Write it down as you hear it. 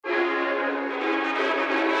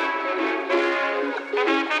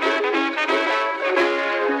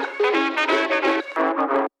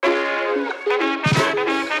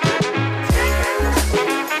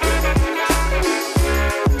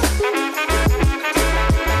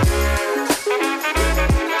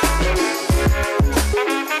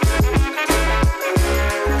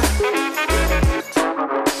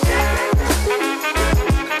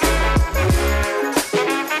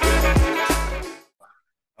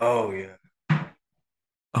Oh yeah.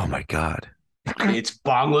 Oh my God. It's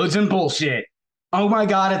bong loads and bullshit. Oh my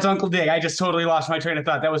God, it's Uncle Dig. I just totally lost my train of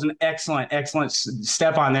thought. That was an excellent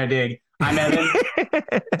step on there, Dig. I'm Evan.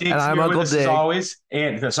 And Dig's I'm here with Uncle us as Dig. always.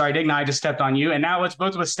 And sorry, Dig, now I just stepped on you. And now let's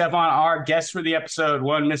both of us step on our guest for the episode,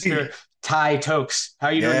 one Mr. Ty Tokes. How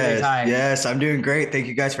you doing today, Yes, Ty? yes, I'm doing great. Thank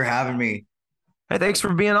you guys for having me. Hey, thanks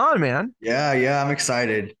for being on, man. Yeah, I'm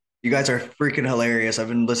excited. You guys are freaking hilarious. I've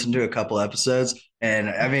been listening to a couple episodes, and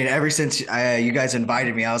I mean, ever since you guys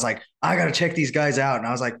invited me, I was like, I gotta check these guys out, and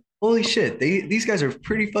I was like, holy shit, these guys are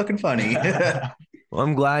pretty fucking funny. Well,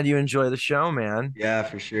 I'm glad you enjoy the show, man. Yeah,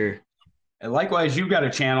 for sure. And likewise, you've got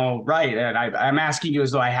a channel, right? And I'm asking you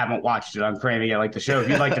as though I haven't watched it. I'm framing it like the show. If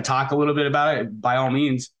you'd like to talk a little bit about it, by all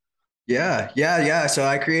means. Yeah. So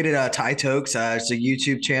I created Ty Tokes. It's a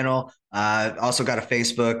YouTube channel. Also got a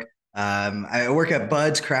Facebook. I work at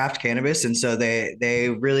Buds Craft Cannabis, and so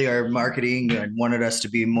they really are marketing and wanted us to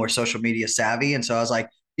be more social media savvy. And so I was like,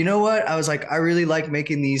 you know what? I was like, I really like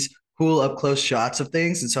making these cool up close shots of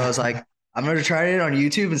things. And so I was like, I'm gonna try it on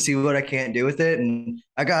YouTube and see what I can't do with it. And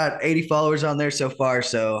I got 80 followers on there so far,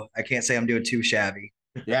 so I can't say I'm doing too shabby.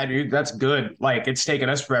 Yeah, dude, that's good. Like, it's taken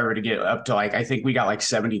us forever to get up to like, I think we got like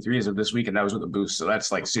 73 as of this week, and that was with a boost. So that's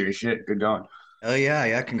like serious shit. Good going. Oh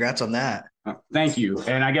yeah. Congrats on that. Thank you.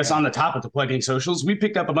 And I guess on the top of the plugging socials, we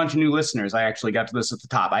picked up a bunch of new listeners. I actually got to this at the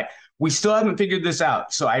top. We still haven't figured this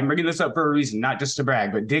out. So I'm bringing this up for a reason, not just to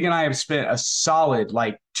brag, but Dig and I have spent a solid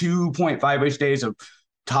like 2.5-ish days of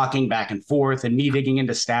talking back and forth and me digging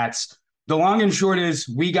into stats. The long and short is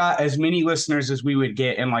we got as many listeners as we would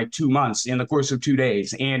get in like 2 months in the course of 2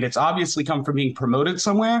 days. And it's obviously come from being promoted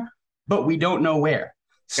somewhere, but we don't know where.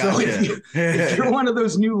 So Gotcha. if you're one of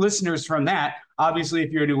those new listeners from that, obviously,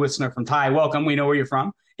 if you're a new listener from Ty, welcome. We know where you're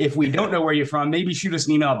from. If we don't know where you're from, maybe shoot us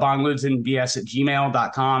an email at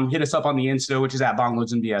bongloadsandbs@gmail.com. Hit us up on the Insta, which is at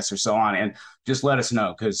bongloadsandbs or so on, and just let us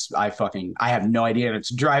know because I have no idea and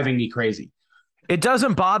it's driving me crazy. It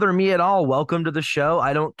doesn't bother me at all. Welcome to the show.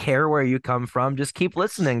 I don't care where you come from. Just keep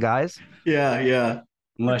listening, guys. Yeah.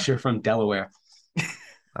 Unless you're from Delaware.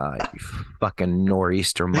 You fucking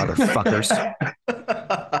nor'easter motherfuckers.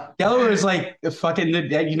 Delaware is like the fucking,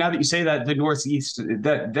 now that you say that, the Northeast,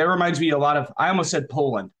 that reminds me a lot of, I almost said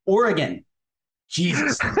Poland, Oregon.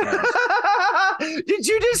 Jesus. Did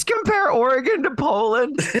you just compare Oregon to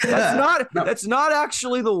Poland? That's not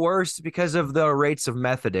actually the worst because of the rates of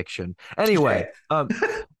meth addiction. Anyway,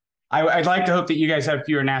 I'd like to hope that you guys have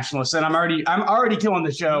fewer nationalists, and I'm already killing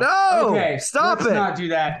the show. No, okay, stop let's it. not do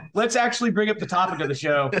that. Let's actually bring up the topic of the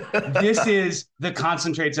show. This is the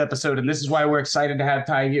concentrates episode, and this is why we're excited to have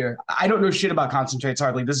Ty here. I don't know shit about concentrates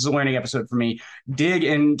hardly. This is a learning episode for me. Dig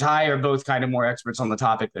and Ty are both kind of more experts on the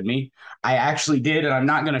topic than me. I actually did, and I'm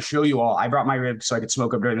not going to show you all. I brought my rib so I could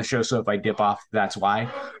smoke up during the show, so if I dip off, that's why.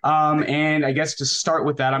 And I guess to start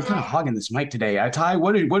with that, I'm kind of hogging this mic today. Ty,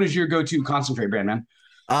 what is your go-to concentrate brand, man?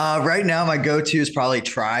 Right now, my go-to is probably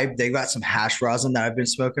Tribe. They got some hash rosin that I've been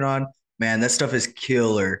smoking on. Man, that stuff is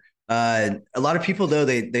killer. A lot of people though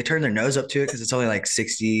they turn their nose up to it because it's only like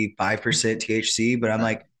 65% THC, but I'm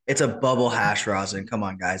like, it's a bubble hash rosin. Come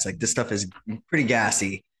on, guys, like this stuff is pretty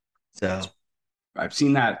gassy. So I've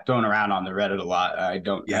seen that thrown around on the Reddit a lot. I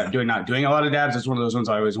don't not doing a lot of dabs. It's one of those ones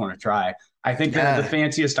I always want to try. I think that the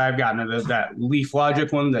fanciest I've gotten is that Leaf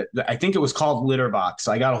Logic one that I think it was called Litter Box.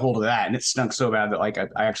 So I got a hold of that and it stunk so bad that like I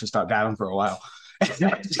actually stopped dabbing for a while.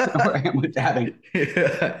 That's where I am with dabbing.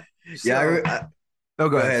 Go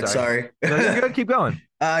ahead. Sorry. No, you're good. Keep going.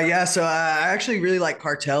 So I actually really like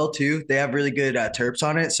Cartel too. They have really good terps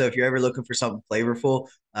on it. So if you're ever looking for something flavorful,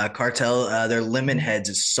 Cartel, their lemon heads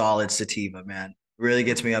is solid sativa, man. Really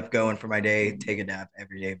gets me up going for my day. Take a dab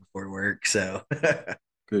every day before work. So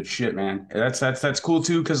good shit, man. That's cool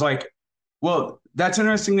too. Cause like, well, that's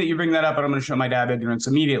interesting that you bring that up, and I'm going to show my dab ignorance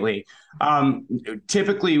immediately.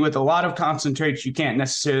 Typically with a lot of concentrates, you can't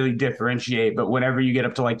necessarily differentiate, but whenever you get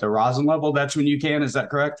up to like the rosin level, that's when you can. Is that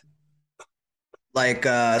correct? Like,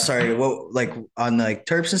 sorry, what, like on like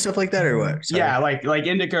terps and stuff like that, or what? Sorry. Yeah, like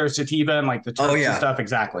indica or sativa and like the terps and stuff.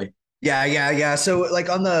 Exactly. Yeah. So like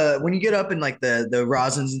when you get up in like the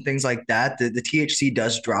rosins and things like that, the THC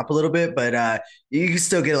does drop a little bit, but you can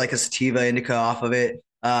still get like a sativa indica off of it.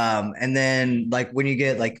 And then like when you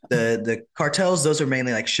get like the cartels, those are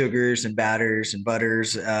mainly like sugars and batters and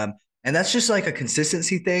butters. And that's just like a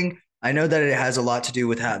consistency thing. I know that it has a lot to do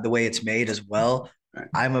with the way it's made as well. Right.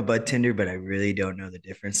 I'm a bud tender, but I really don't know the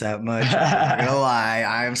difference that much. I'm not gonna lie,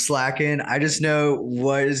 I'm slacking. I just know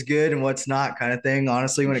what is good and what's not, kind of thing.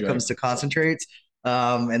 Honestly, when it comes to concentrates,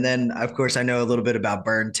 and then of course I know a little bit about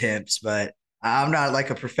burn temps, but I'm not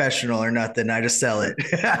like a professional or nothing. I just sell it.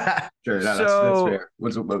 Sure, no, that's So-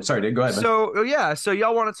 fair. Sorry, Dave, go ahead. Man. So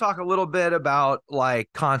y'all want to talk a little bit about like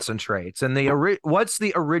concentrates and what's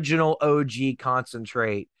the original OG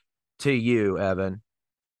concentrate to you, Evan?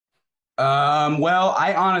 Well,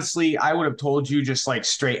 I would have told you just like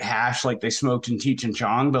straight hash, like they smoked in Cheech and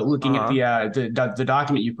Chong. But looking at the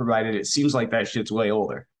document you provided, it seems like that shit's way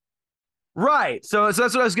older. Right. So that's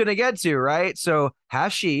what I was going to get to, right? So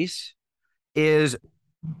hashish is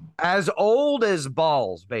as old as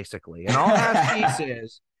balls, basically. And all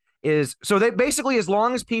hashish is so they basically, as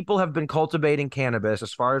long as people have been cultivating cannabis,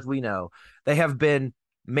 as far as we know, they have been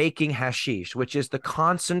making hashish, which is the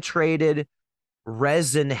concentrated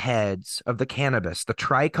resin heads of the cannabis, the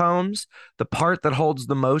trichomes, the part that holds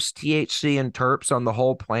the most THC and terps on the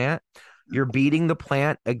whole plant. You're beating the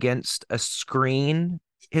plant against a screen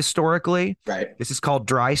historically. Right. This is called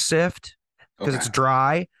dry sift because it's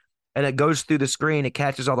dry and it goes through the screen. It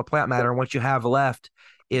catches all the plant matter. And what you have left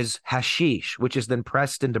is hashish, which is then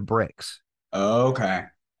pressed into bricks. Okay.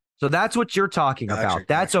 So that's what you're talking Gotcha, about.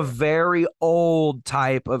 That's a very old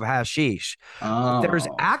type of hashish. Oh. There's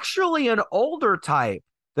actually an older type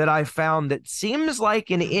that I found that seems like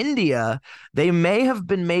in India, they may have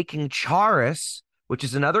been making charas, which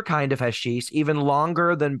is another kind of hashish, even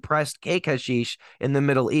longer than pressed cake hashish in the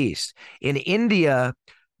Middle East. In India,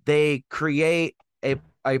 they create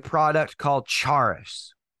a product called charas.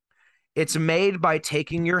 It's made by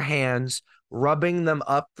taking your hands, rubbing them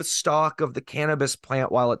up the stalk of the cannabis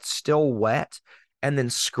plant while it's still wet, and then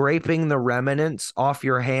scraping the remnants off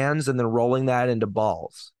your hands and then rolling that into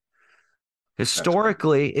balls.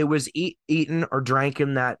 Historically, it was eaten or drank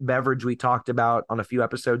in that beverage we talked about on a few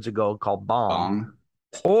episodes ago called bong.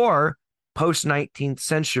 Or post-19th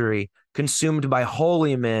century, consumed by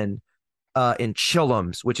holy men in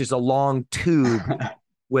chillums, which is a long tube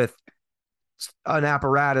with an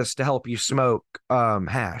apparatus to help you smoke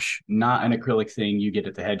hash. Not an acrylic thing you get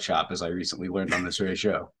at the head shop, as I recently learned on this very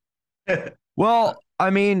show. Well, I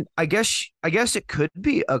mean, I guess it could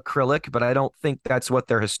be acrylic, but I don't think that's what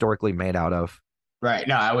they're historically made out of. Right.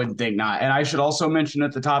 No, I wouldn't think not. And I should also mention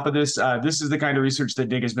at the top of this, this is the kind of research that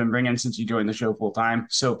Dig has been bringing since you joined the show full time.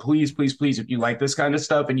 So please, please, please, if you like this kind of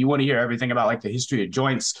stuff and you want to hear everything about like the history of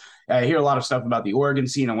joints, hear a lot of stuff about the Oregon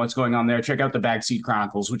scene and what's going on there, check out the Bagseed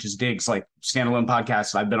Chronicles, which is Dig's like standalone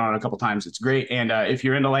podcast. I've been on it a couple times. It's great. And if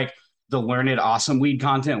you're into like the learned, awesome weed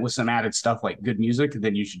content with some added stuff like good music,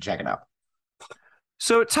 then you should check it out.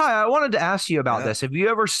 So, Ty, I wanted to ask you about this. Have you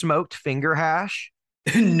ever smoked finger hash?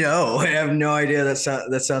 No, I have no idea. That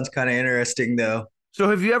sounds kind of interesting though. So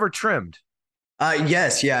have you ever trimmed?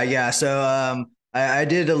 Yes, yeah. So I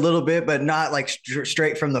did a little bit, but not like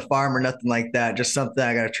straight from the farm or nothing like that. Just something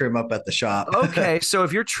I got to trim up at the shop. Okay, so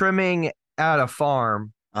if you're trimming at a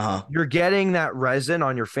farm, you're getting that resin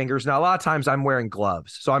on your fingers. Now, a lot of times I'm wearing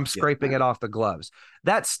gloves, so I'm scraping it off the gloves.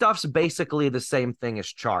 That stuff's basically the same thing as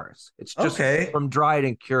charas. It's just from dried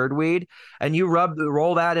and cured weed, and you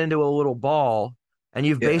roll that into a little ball. And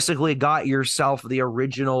you've basically got yourself the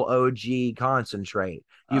original OG concentrate.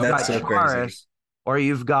 You've got charas, or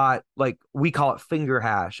you've got like we call it finger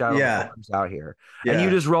hash out here. And you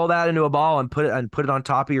just roll that into a ball and put it on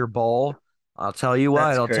top of your bowl. I'll tell you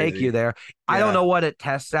what, it'll take you there. I don't know what it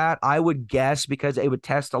tests at. I would guess because it would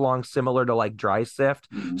test along similar to like dry sift,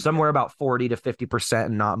 somewhere about 40 to 50%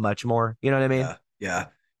 and not much more. You know what I mean? Yeah.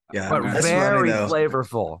 But that's very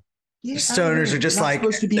flavorful. Stoners are just like,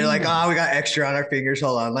 they're like, oh, we got extra on our fingers.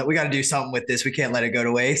 Hold on. Like, we got to do something with this. We can't let it go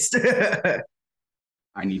to waste.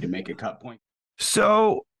 I need to make a cut point.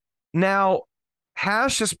 So now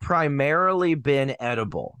hash has primarily been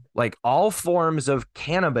edible. Like all forms of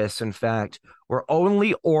cannabis, in fact, were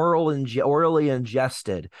only orally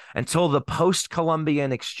ingested until the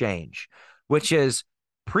post-Columbian exchange, which is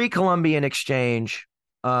pre-Columbian exchange.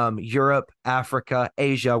 Europe, Africa,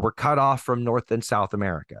 Asia were cut off from North and South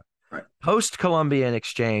America. Post-Columbian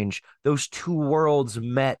exchange, those two worlds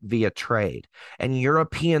met via trade, and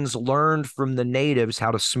Europeans learned from the natives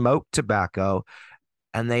how to smoke tobacco,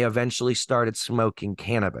 and they eventually started smoking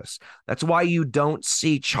cannabis. That's why you don't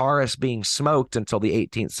see charas being smoked until the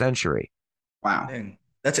 18th century. Wow. Dang,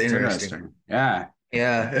 that's interesting. Yeah.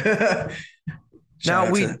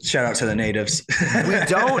 Shout out to the natives. We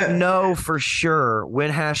don't know for sure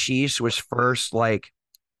when hashish was first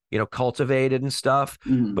cultivated and stuff,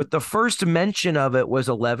 but the first mention of it was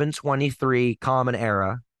 1123 Common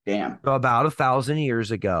Era. Damn. So about 1,000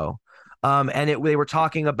 years ago. And they were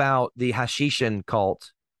talking about the Hashishin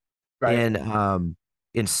cult in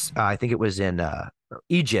I think it was in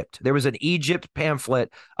Egypt. There was an Egypt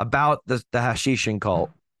pamphlet about the Hashishin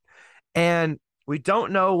cult. And We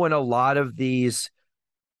don't know when a lot of these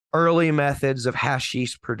early methods of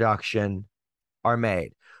hashish production are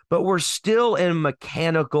made, but we're still in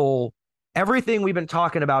mechanical. Everything we've been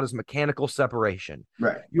talking about is mechanical separation.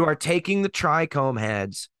 Right. You are taking the trichome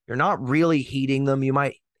heads. You're not really heating them. You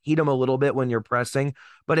might heat them a little bit when you're pressing.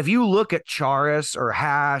 But if you look at charis or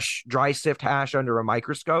hash, dry sift hash under a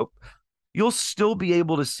microscope, you'll still be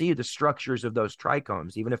able to see the structures of those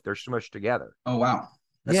trichomes, even if they're smushed together. Oh, wow.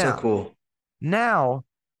 That's so cool. Now,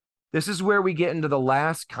 this is where we get into the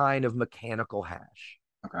last kind of mechanical hash.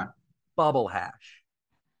 Okay. Bubble hash.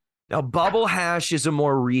 Now, bubble hash is a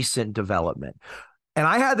more recent development. And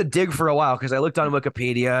I had to dig for a while because I looked on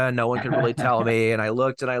Wikipedia and no one could really tell me. And I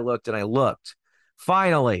looked and I looked and I looked.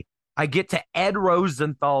 Finally, I get to Ed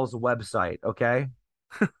Rosenthal's website, okay?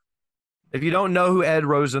 If you don't know who Ed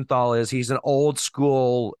Rosenthal is, he's an old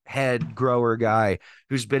school head grower guy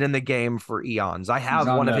who's been in the game for eons. I have He's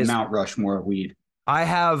on one of his Mount Rushmore of weed. I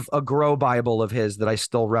have a grow Bible of his that I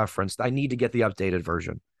still referenced. I need to get the updated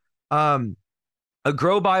version. A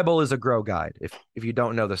grow Bible is a grow guide, if you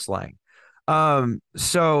don't know the slang.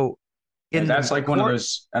 So that's like one of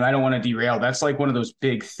those, and I don't want to derail. That's like one of those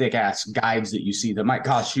big, thick ass guides that you see that might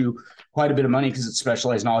cost you quite a bit of money because it's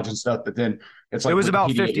specialized knowledge and stuff. But then it's like it was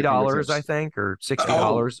about $50, I think, or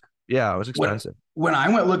 $60. Yeah, it was expensive. When I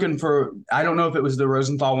went looking for, I don't know if it was the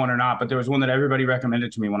Rosenthal one or not, but there was one that everybody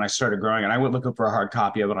recommended to me when I started growing, and I went looking for a hard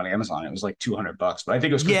copy of it on Amazon. It was like $200, but I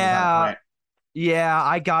think it was Yeah,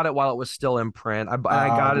 I got it while it was still in print. I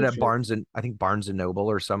got it at Barnes and Noble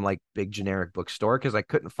or some like big generic bookstore because I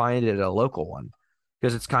couldn't find it at a local one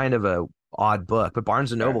because it's kind of a odd book. But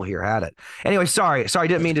Barnes and Noble here had it. Anyway, sorry,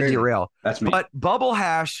 didn't mean to derail. That's me. But Bubble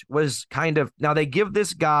Hash was kind of, now they give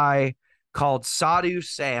this guy called Sadhu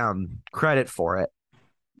Sam credit for it.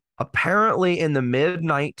 Apparently, in the mid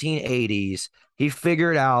 1980s, he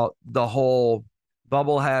figured out the whole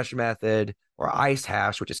bubble hash method, or ice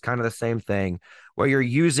hash, which is kind of the same thing, where you're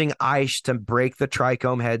using ice to break the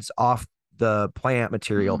trichome heads off the plant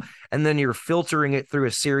material, and then you're filtering it through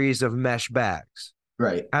a series of mesh bags.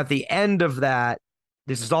 Right. At the end of that,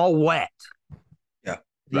 this is all wet. Yeah.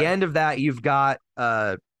 The end of that, you've got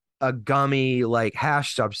a gummy like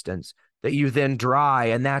hash substance that you then dry,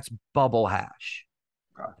 and that's bubble hash.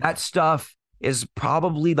 Okay. That stuff is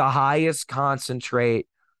probably the highest concentrate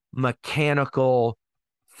mechanical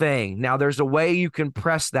thing. Now there's a way you can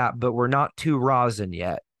press that, but we're not to rosin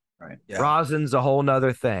yet. Right. Yeah. Rosin's a whole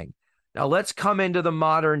nother thing. Now let's come into the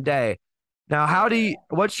modern day. Now,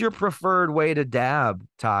 what's your preferred way to dab,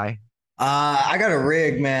 Ty? I got a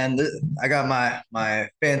rig, man. I got my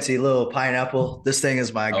fancy little pineapple. This thing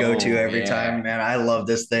is my go-to every time, man. I love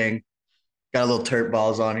this thing. Got a little turp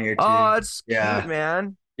balls on here too. Oh, it's cute,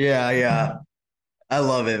 man. Yeah. I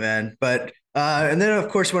love it, man. But and then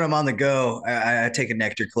of course when I'm on the go, I take a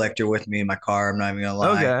nectar collector with me in my car. I'm not even gonna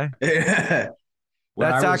lie. Okay.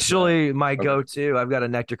 That's actually my go-to. I've got a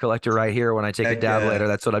nectar collector right here. When I take a dab later,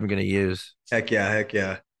 that's what I'm gonna use. Heck yeah.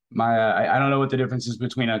 I don't know what the difference is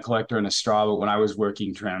between a collector and a straw, but when I was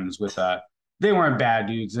working trims with they weren't bad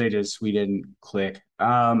dudes. We didn't click.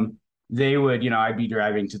 They would, I'd be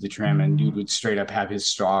driving to the trim and dude would straight up have his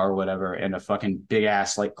straw or whatever and a fucking big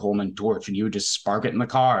ass like Coleman torch, and you would just spark it in the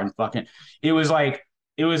car and it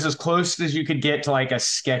was as close as you could get to like a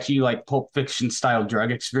sketchy like Pulp Fiction style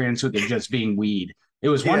drug experience with it just being weed. It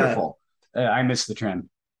was wonderful. I miss the trim.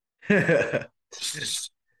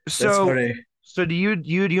 So do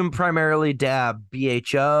you primarily dab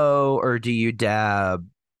BHO or do you dab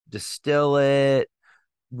distillate?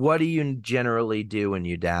 What do you generally do when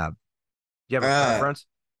you dab? Do you have a preference?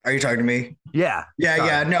 Are you talking to me? Yeah.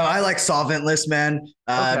 No, I like solventless, man.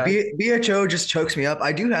 BHO just chokes me up.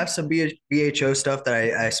 I do have some BHO stuff that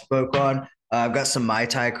I spoke on. I've got some Mai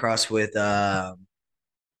Tai cross with I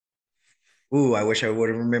wish I would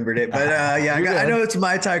have remembered it. But I know it's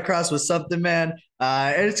Mai Tai cross with something, man.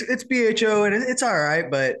 It's BHO and it's all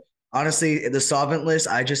right. But honestly, the solventless,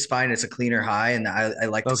 I just find it's a cleaner high, and I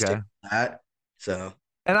like to stick with that. So.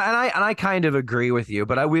 And I kind of agree with you,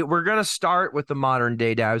 but we're going to start with the modern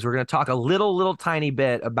day dabs. We're going to talk a little tiny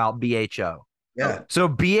bit about BHO. Yeah. So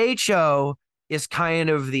BHO is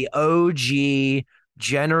kind of the OG,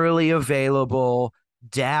 generally available,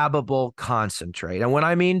 dabbable concentrate. And when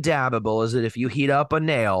I mean dabbable is that if you heat up a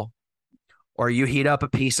nail or you heat up a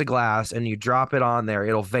piece of glass and you drop it on there,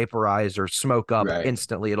 it'll vaporize or smoke up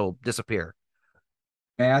instantly. It'll disappear.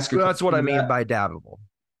 May I ask you? So that's what I mean by dabbable.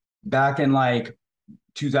 Back in like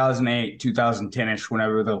 2008, 2010-ish,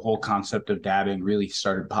 whenever the whole concept of dabbing really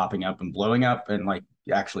started popping up and blowing up and like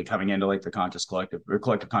actually coming into like the conscious collective or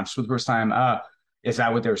collective conscious for the first time, is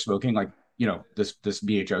that what they were smoking? Like, this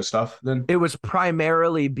BHO stuff then? It was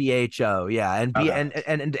primarily BHO, yeah, and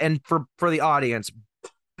and for the audience,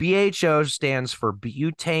 BHO stands for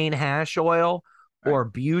butane hash oil or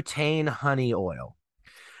butane honey oil.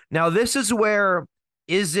 Now, this is where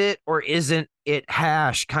is it or isn't it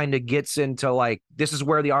hash kind of gets into like, this is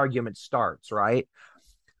where the argument starts, right?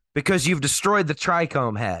 Because you've destroyed the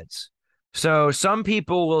trichome heads. So some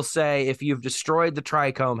people will say if you've destroyed the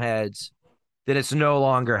trichome heads, then it's no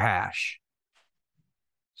longer hash.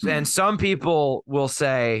 And some people will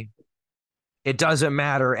say it doesn't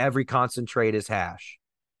matter. Every concentrate is hash.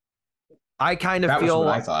 I kind of feel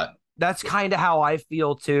I thought that's kind of how I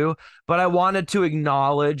feel too. But I wanted to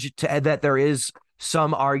acknowledge that there is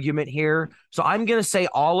some argument here. So I'm going to say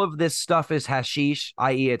all of this stuff is hashish,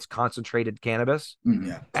 i.e. it's concentrated cannabis.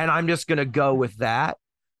 Yeah. And I'm just going to go with that.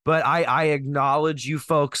 But I acknowledge you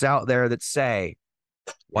folks out there that say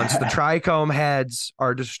once the trichome heads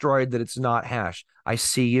are destroyed, that it's not hash. I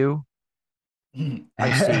see you.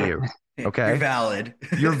 I see you. Okay. You're valid.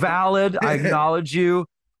 You're valid. I acknowledge you,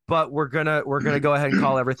 but we're gonna go ahead and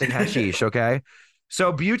call everything hashish. Okay.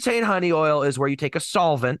 So butane honey oil is where you take a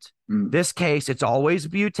solvent. This case, it's always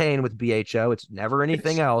butane with BHO. It's never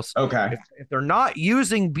anything else. Okay. If they're not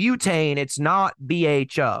using butane, it's not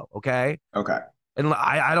BHO. Okay. Okay. And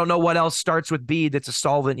I don't know what else starts with B that's a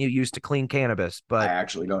solvent you use to clean cannabis, but I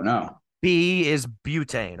actually don't know. B is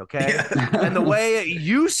butane, okay? Yeah. And the way it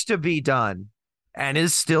used to be done, and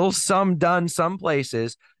is still done some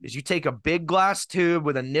places, is you take a big glass tube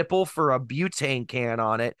with a nipple for a butane can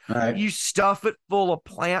on it. Right. You stuff it full of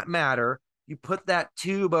plant matter. You put that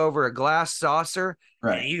tube over a glass saucer,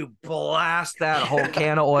 and you blast that whole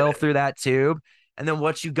can of oil through that tube. And then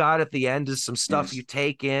what you got at the end is some stuff you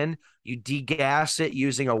take in, you degas it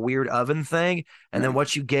using a weird oven thing. And then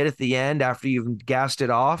what you get at the end after you've gassed it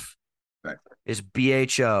off is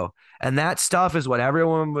BHO. And that stuff is what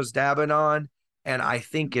everyone was dabbing on. And I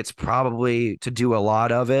think it's probably, to do a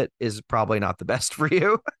lot of it, is probably not the best for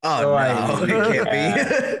you. Oh, no, it can't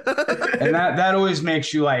be. And that always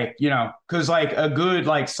makes you like, because like a good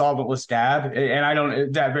like solventless dab, and I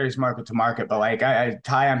don't, that varies market to market, but like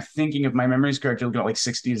I'm thinking if my memory is correct, you'll get like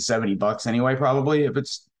 $60 to $70 anyway, probably, if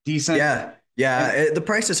it's decent. Yeah, the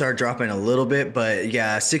prices are dropping a little bit, but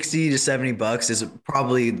yeah, $60 to $70 is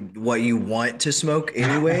probably what you want to smoke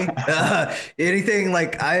anyway. Anything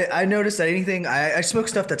like I noticed that anything I smoke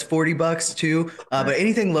stuff that's $40 too, but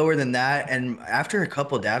anything lower than that, and after a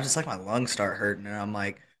couple of dabs, it's like my lungs start hurting, and I'm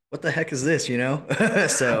like, what the heck is this,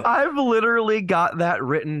 So I've literally got that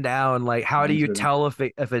written down. Like, how do you tell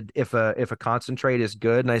if a concentrate is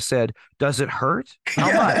good? And I said, does it hurt? How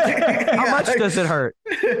much? How much does it hurt?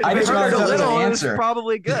 I just realized that was an it's answer.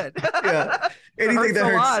 probably good. Yeah. Anything that hurts a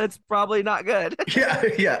hurts lot, it's probably not good.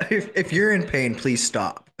 Yeah. If you're in pain, please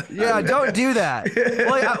stop. Yeah, don't do that.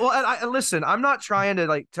 Listen, I'm not trying to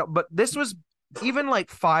like tell, but this was even like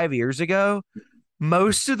 5 years ago.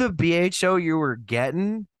 Most of the BHO you were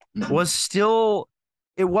getting was still,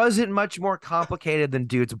 it wasn't much more complicated than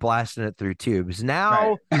dudes blasting it through tubes.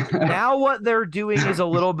 Now, now what they're doing is a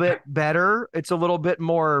little bit better. It's a little bit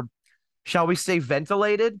more, shall we say,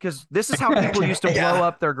 ventilated, because this is how people used to blow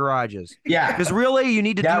up their garages. Yeah, because really you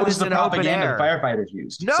need to do this in open air. Firefighters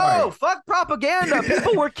used. No, fuck propaganda.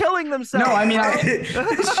 People were killing themselves. No, I mean,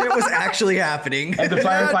 this shit was actually happening. And the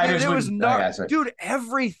firefighters dude, it was not, dude.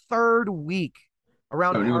 Every third week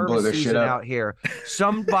around harvest season out here,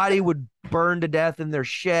 somebody would burn to death in their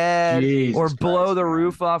shed or blow the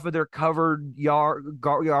roof off of their covered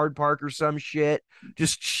yard park or some shit.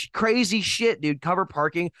 Just crazy shit, dude. Cover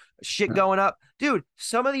parking shit going up, dude.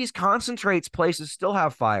 Some of these concentrates places still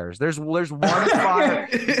have fires. There's one fire,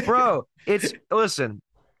 bro. It's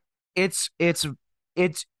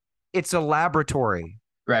a laboratory.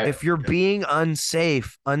 Right. If you're being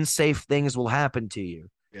unsafe things will happen to you.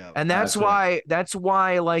 Yeah, and that's why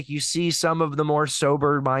like you see some of the more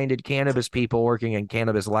sober-minded cannabis people working in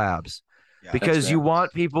cannabis labs, because you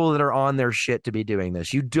want people that are on their shit to be doing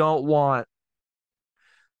this. You don't want,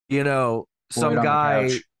 some guy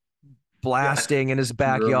blasting in his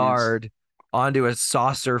backyard onto a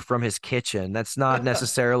saucer from his kitchen. That's not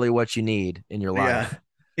necessarily what you need in your life.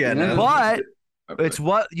 Yeah, no. But it's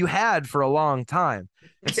what you had for a long time.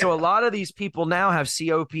 And so a lot of these people now have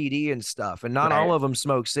COPD and stuff, and not all of them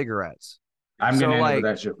smoke cigarettes. I'm going to end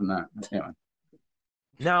that shit from that. Anyway.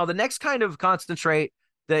 Now, the next kind of concentrate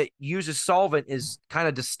that uses solvent is kind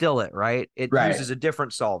of distillate, right? It uses a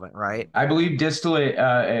different solvent, right? I believe distillate,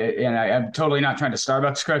 and I'm totally not trying to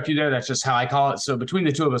Starbucks correct you there. That's just how I call it. So between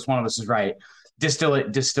the two of us, one of us is right.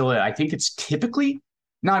 Distillate. I think it's typically,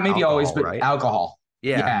 not maybe alcohol, always, but alcohol.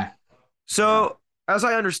 Yeah. So as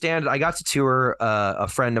I understand it, I got to tour a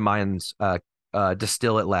friend of mine's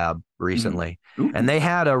distillate lab recently, and they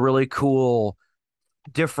had a really cool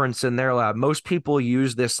difference in their lab. Most people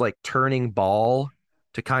use this like turning ball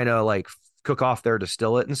to kind of like cook off their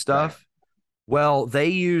distillate and stuff. Right. Well, they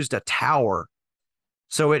used a tower,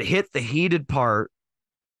 so it hit the heated part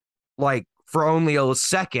like for only a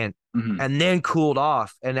second and then cooled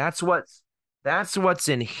off, and that's what's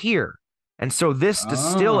in here. And so this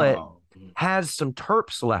distillate has some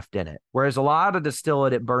terps left in it, whereas a lot of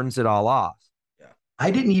distillate, it burns it all off. I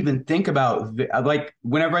didn't even think about, like,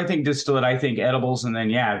 whenever I think distillate, I think edibles and then,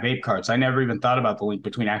 vape carts. I never even thought about the link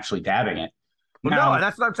between actually dabbing it. Well, no,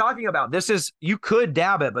 that's what I'm talking about. You could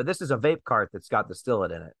dab it, but this is a vape cart that's got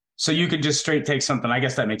distillate in it. So you could just straight take something. I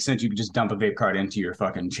guess that makes sense. You could just dump a vape cart into your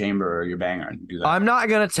fucking chamber or your banger and do that. I'm not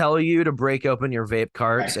going to tell you to break open your vape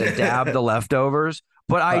carts and dab the leftovers,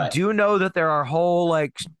 but I do know that there are whole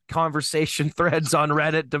like conversation threads on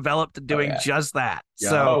Reddit developed to doing just that. Yeah.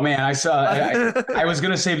 So, man, I saw. I was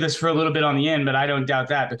going to save this for a little bit on the end, but I don't doubt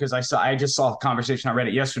that because I just saw a conversation on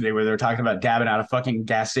Reddit yesterday where they were talking about dabbing out of fucking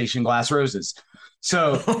gas station glass roses.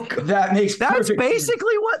 So that's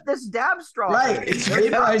basically what this dab straw right. is. It's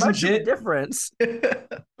vaporizing shit. Difference.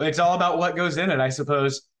 It's all about what goes in it, I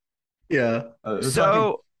suppose. Yeah.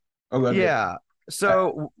 So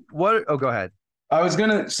what? Oh, go ahead. I was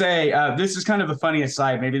gonna say this is kind of a funny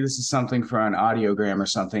aside. Maybe this is something for an audiogram or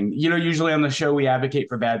something. You know, usually on the show we advocate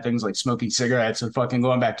for bad things like smoking cigarettes and fucking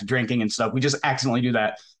going back to drinking and stuff. We just accidentally do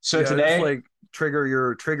that. So today, like trigger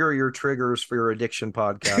your triggers for your addiction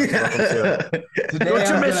podcast. Welcome to it. Don't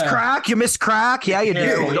you miss crack? You miss crack? Yeah, you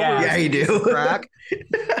do. Yeah, you do. Crack.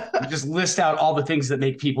 You just list out all the things that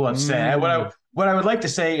make people upset. What I would like to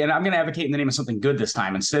say, and I'm going to advocate in the name of something good this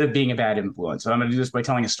time, instead of being a bad influence. So I'm going to do this by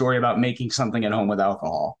telling a story about making something at home with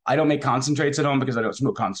alcohol. I don't make concentrates at home because I don't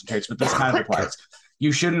smoke concentrates, but this kind of applies.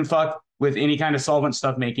 You shouldn't fuck with any kind of solvent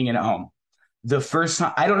stuff making it at home. The first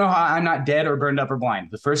time, I don't know how I'm not dead or burned up or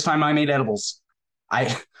blind. The first time I made edibles,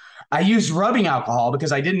 I used rubbing alcohol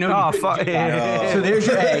because I didn't know. Oh, fuck. So there's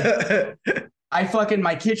your A.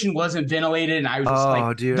 My kitchen wasn't ventilated, and I was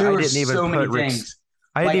just dude, there were so many things.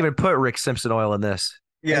 I didn't even put Rick Simpson oil in this.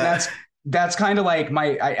 Yeah, that's kind of like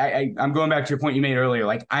I'm going back to your point you made earlier.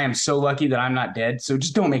 Like, I am so lucky that I'm not dead. So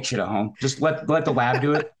just don't make shit at home. Just let the lab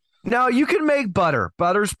do it. No, you can make butter.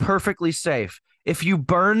 Butter's perfectly safe. If you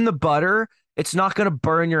burn the butter, it's not going to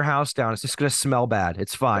burn your house down. It's just going to smell bad.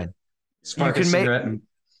 It's fine.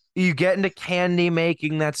 You get into candy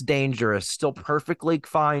making, that's dangerous. Still perfectly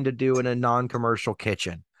fine to do in a non-commercial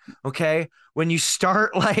kitchen. Okay? When you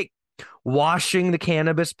start like washing the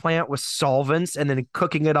cannabis plant with solvents and then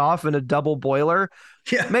cooking it off in a double boiler,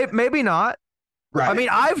 maybe not. Right. I mean,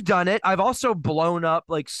 I've done it. I've also blown up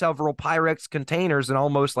like several Pyrex containers and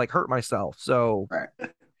almost like hurt myself. So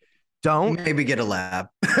don't. Maybe get a lab.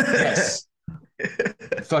 Yes.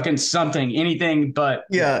 Fucking something, anything but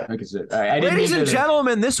like I said, ladies and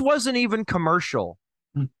gentlemen, this wasn't even commercial.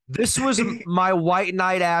 This was my white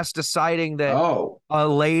knight ass deciding that a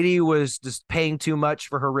lady was just paying too much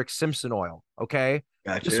for her Rick Simpson oil. Okay,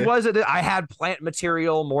 gotcha. This wasn't. I had plant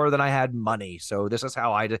material more than I had money, so this is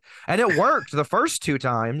how I did, and it worked the first 2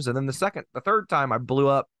 times, and then the third time I blew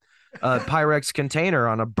up a Pyrex container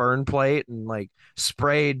on a burn plate and like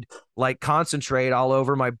sprayed like concentrate all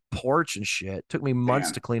over my porch and shit. Took me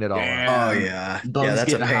months to clean it all up. Oh yeah,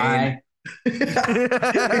 that's a pain.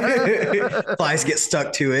 Flies get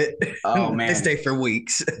stuck to it. Oh man, they stay for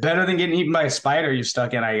weeks. Better than getting eaten by a spider you're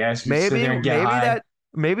stuck in, I guess.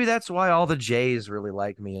 Maybe that's why all the Jays really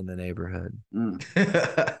like me in the neighborhood.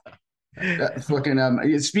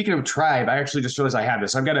 Fucking speaking of Tribe, I actually just realized I have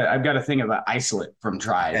this. I've got a thing of an isolate from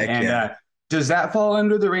Tribe. Does that fall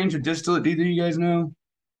under the range of distillate? Do either you guys know?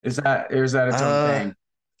 Is that its own thing?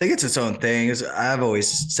 I think it's its own thing. I've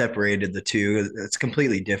always separated the two. It's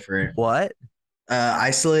completely different. What?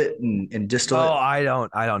 Isolate and distillate. Oh, I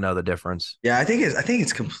don't know the difference. Yeah, I think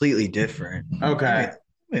it's completely different. Okay.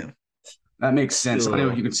 Yeah. That makes sense. I don't know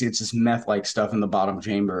if you can see it's this meth-like stuff in the bottom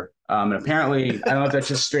chamber. And apparently, I don't know if that's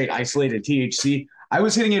just straight isolated THC. I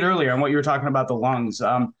was hitting it earlier on what you were talking about the lungs.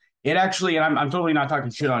 It actually, and I'm totally not talking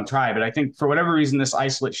shit on Tribe, but I think for whatever reason, this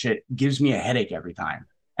isolate shit gives me a headache every time.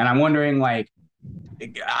 And I'm wondering, like,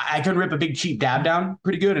 I could rip a big cheap dab down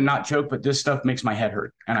pretty good and not choke, but this stuff makes my head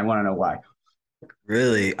hurt. And I want to know why.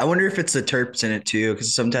 Really? I wonder if it's the terps in it too,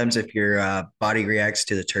 because sometimes if your body reacts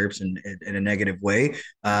to the terps in a negative way,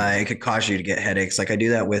 it could cause you to get headaches. Like I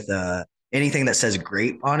do that with anything that says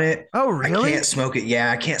grape on it. Oh, really? I can't smoke it. Yeah,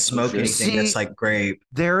 I can't smoke anything that's like grape.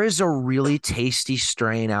 There is a really tasty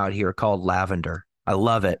strain out here called lavender. I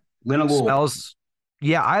love it. Linalool. Smells.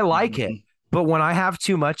 Yeah, I like it. But when I have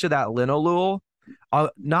too much of that linalool,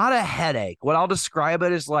 not a headache. What I'll describe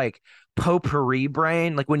it as like potpourri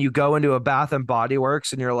brain, like when you go into a Bath and Body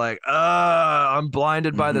Works and you're like, I'm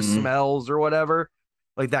blinded by the smells or whatever.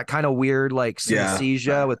 Like that kind of weird, like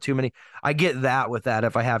synesthesia with too many. I get that with that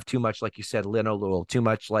if I have too much, like you said, linalool, too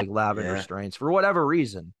much like lavender strains for whatever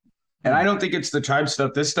reason. And I don't think it's the tribe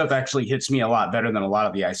stuff. This stuff actually hits me a lot better than a lot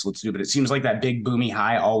of the isolates do, but it seems like that big boomy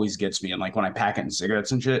high always gets me. And like when I pack it in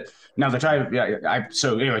cigarettes and shit. Now the tribe,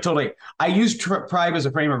 so anyway, totally. I use tribe as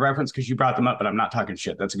a frame of reference because you brought them up, but I'm not talking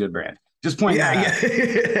shit. That's a good brand. Just point that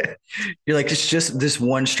out. You're like, it's just this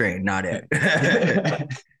one strain, not it.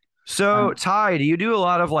 So Ty, do you do a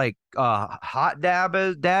lot of like hot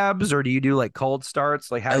dabs, or do you do like cold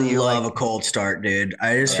starts? Like how do you love a cold start, dude.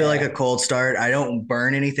 I just feel like a cold start. I don't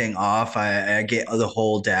burn anything off. I get the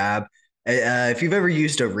whole dab. If you've ever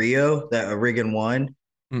used a Rio, a Riggin one,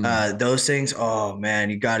 those things, oh man,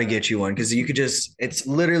 you got to get you one because you could it's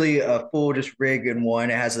literally a full just Riggin one.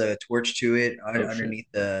 It has a torch to it underneath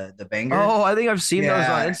the banger. Oh, I think I've seen those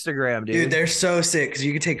on Instagram, dude. Dude, they're so sick because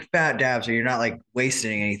you can take fat dabs so you're not like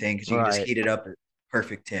wasting anything because you can just heat it up at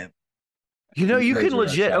perfect temp. You know, you can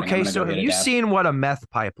legit. Okay, so have you seen what a meth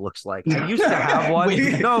pipe looks like? I used to have one.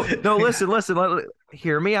 No, listen.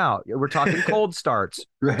 Hear me out. We're talking cold starts.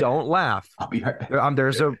 Right. Don't laugh. I'll be right back.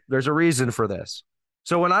 There's a reason for this.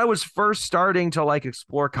 So when I was first starting to like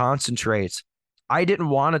explore concentrates, I didn't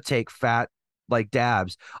want to take fat like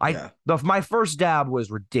dabs. My first dab was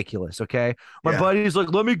ridiculous. Okay, my buddy's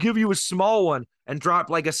like, "Let me give you a small one," and dropped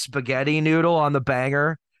like a spaghetti noodle on the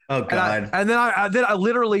banger. Oh God! And then I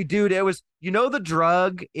literally, dude, it was the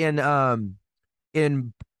drug in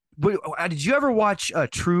did you ever watch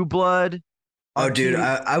True Blood? Oh, dude,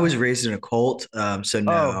 I was raised in a cult, so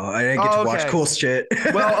no, I didn't get to watch cool shit.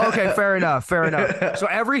 Well, okay, fair enough. So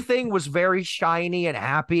everything was very shiny and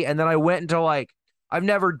happy, and then I went into like I've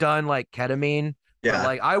never done like ketamine. Yeah,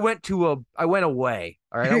 like I went away.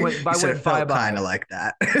 All right, I went bye-bye. Kind of like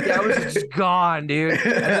that. Yeah, I was just gone, dude.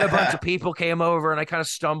 And then a bunch of people came over, and I kind of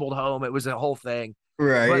stumbled home. It was a whole thing.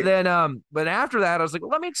 Right. But then, but after that, I was like,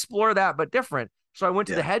 well, let me explore that, but different. So I went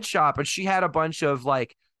to the head shop, and she had a bunch of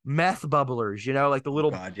like meth bubblers, like the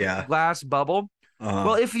little glass bubble.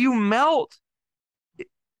 Well, if you melt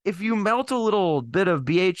a little bit of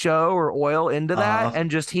BHO or oil into that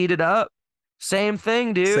and just heat it up, same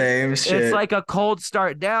thing, dude. Same shit. It's like a cold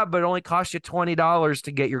start dab, but it only costs you $20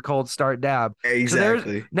 to get your cold start dab.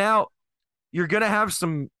 Exactly. So now you're gonna have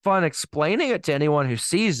some fun explaining it to anyone who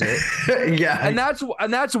sees it. Yeah. And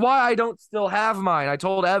that's why I don't still have mine. I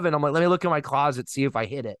told Evan, I'm like, let me look in my closet, see if I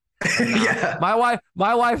hid it. Yeah. My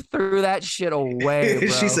wife threw that shit away, bro.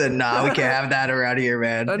 She said, nah, we can't have that around here,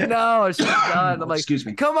 man. No, it's done. I'm like, excuse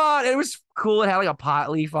me. Come on. It was cool. It had like a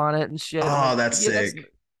pot leaf on it and shit. Oh, that's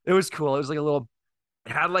sick. It was cool. It was like a little,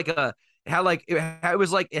 it had like a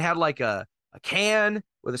can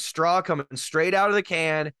with a straw coming straight out of the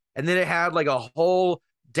can. And then it had like a whole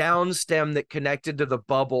down stem that connected to the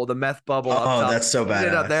bubble, the meth bubble. Oh, that's so bad.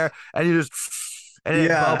 It up there. And you just, and it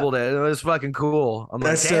bubbled it. It was fucking cool.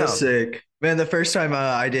 That's so sick. Man, the first time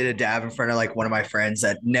I did a dab in front of like one of my friends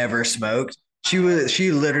that never smoked, she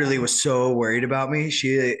literally was so worried about me.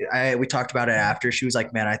 We talked about it after. She was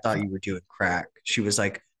like, man, I thought you were doing crack. She was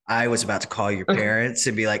like, I was about to call your parents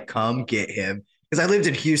and be like, come get him. Because I lived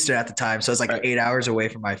in Houston at the time. So I was like 8 hours away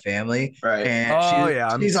from my family. Right.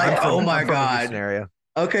 And she's like, oh my God. Area.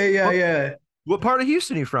 Okay. Yeah. What part of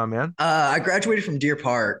Houston are you from, man? I graduated from Deer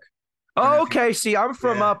Park. Oh, okay. See, I'm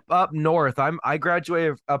from up north. I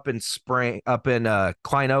graduated up in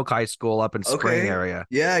Klein Oak High School up in Spring area.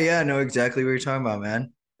 Yeah. I know exactly what you're talking about,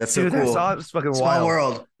 man. That's so cool. That's fucking Small wild.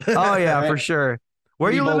 world. Oh yeah, for sure. Where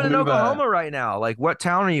are you living in Oklahoma right now? Like, what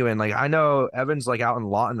town are you in? Like, I know Evan's like out in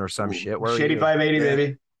Lawton or some shit. Where Shady 580,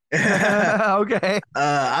 baby. Okay.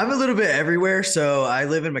 I'm a little bit everywhere. So I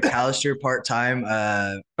live in McAllister part-time.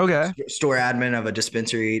 Store admin of a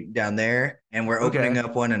dispensary down there, and we're opening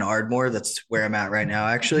up one in Ardmore. That's where I'm at right now,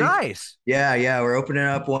 actually. Nice. Yeah. We're opening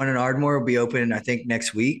up one in Ardmore. We'll be open, I think,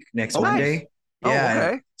 next Monday. Nice. Yeah.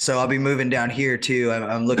 Okay. So I'll be moving down here too.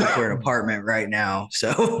 I'm looking for an apartment right now.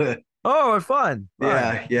 So. Oh, fun.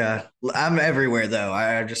 Yeah. I'm everywhere though.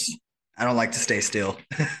 I don't like to stay still.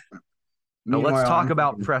 Now let's talk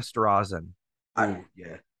about pressed rosin.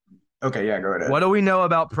 Yeah. Okay, yeah, go ahead. What do we know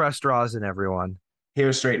about pressed rosin, everyone? Hair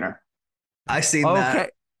straightener. I seen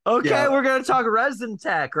that. Okay, we're gonna talk resin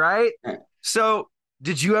tech, right? So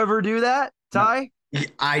did you ever do that, Ty?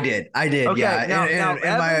 I did. Okay, Yeah. now In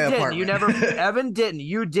my Evan didn't. apartment. You never. Evan didn't.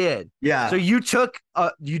 You did. Yeah. So you took.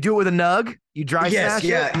 You do it with a nug. You dry smash it.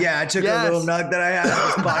 Yeah. I took a little nug that I had.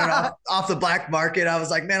 I was buying off the black market. I was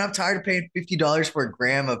like, man, I'm tired of paying $50 for a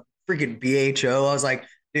gram of freaking BHO. I was like,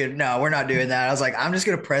 dude, no, we're not doing that. I was like, I'm just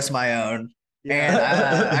gonna press my own. And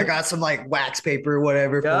I got some like wax paper or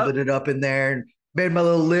whatever, folded it up in there and made my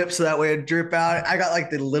little lip so that way it'd drip out. I got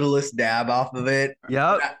like the littlest dab off of it.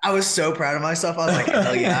 Yep. I was so proud of myself. I was like,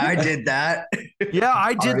 hell yeah, I did that. Yeah,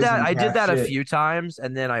 I did that. I did that a shit. few times,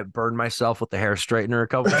 and then I burned myself with the hair straightener a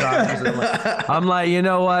couple times. I'm like, you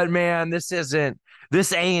know what, man, this ain't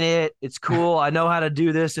it. It's cool. I know how to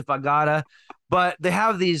do this if I gotta. But they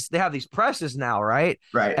have these presses now, right?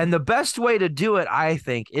 Right. And the best way to do it, I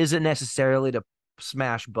think, isn't necessarily to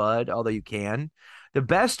smash bud, although you can. The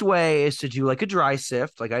best way is to do like a dry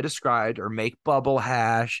sift, like I described, or make bubble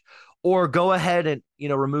hash, or go ahead and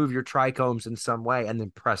remove your trichomes in some way and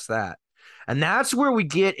then press that. And that's where we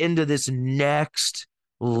get into this next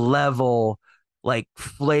level, like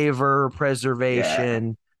flavor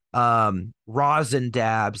preservation, rosin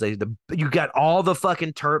dabs. You got all the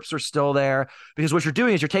fucking terps are still there, because what you're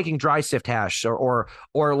doing is you're taking dry sift hash or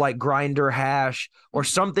like grinder hash or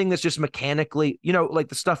something that's just mechanically, like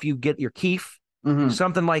the stuff you get your keef,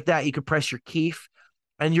 something like that. You could press your keef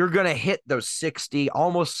and you're going to hit those 60,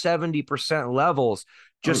 almost 70% levels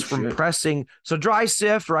just from pressing. So dry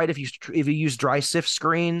sift, right? If you use dry sift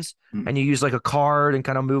screens and you use like a card and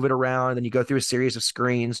kind of move it around, and then you go through a series of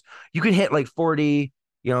screens, you can hit like 40,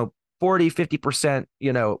 50%,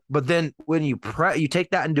 but then when you take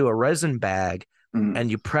that into a resin bag and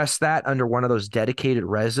you press that under one of those dedicated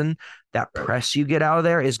resin, that press you get out of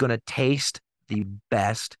there is going to taste the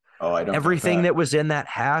best. Oh, I don't. Everything that was in that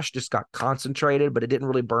hash just got concentrated, but it didn't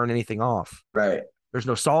really burn anything off. Right. There's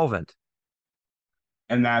no solvent.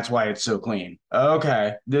 And that's why it's so clean.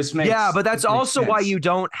 Okay. But that's also why you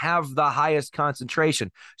don't have the highest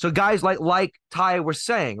concentration. So guys like Ty was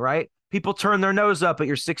saying, right? People turn their nose up at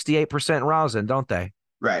your 68% rosin, don't they?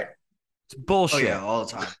 Right. It's bullshit. Oh, yeah, all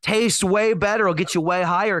the time. Tastes way better. It'll get you way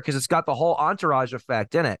higher because it's got the whole entourage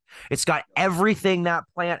effect in it. It's got everything that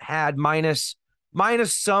plant had minus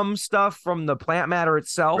some stuff from the plant matter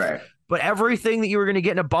itself. Right. But everything that you were going to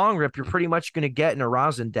get in a bong rip, you're pretty much going to get in a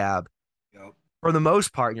rosin dab. Yep. For the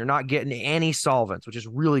most part, you're not getting any solvents, which is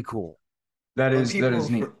really cool. That is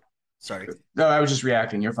neat. Sorry. No, I was just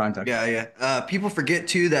reacting. You're fine, Tuck. Yeah. People forget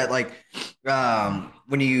too that like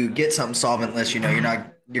when you get something solventless,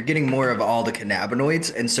 you're getting more of all the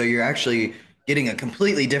cannabinoids, and so you're actually getting a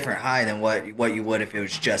completely different high than what you would if it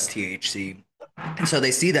was just THC. And so they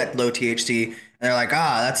see that low THC and they're like,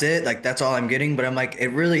 that's it, like that's all I'm getting. But I'm like, it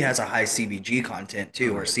really has a high CBG content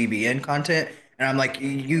too, or CBN content. And I'm like,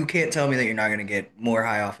 you can't tell me that you're not going to get more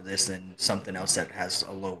high off of this than something else that has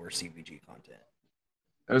a lower CBG content.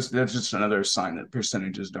 That's just another sign that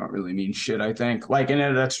percentages don't really mean shit, I think. Like,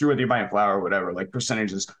 and that's true whether you're buying flour or whatever. Like,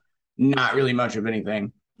 percentages, not really much of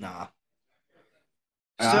anything. Nah.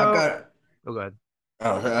 Go ahead.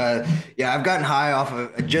 I've gotten high off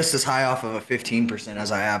of just as high off of a 15%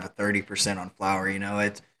 as I have a 30% on flour.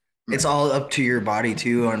 It's all up to your body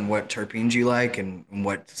too on what terpenes you like and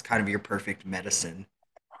what's kind of your perfect medicine.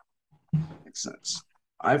 Makes sense.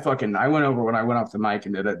 I went over when I went off the mic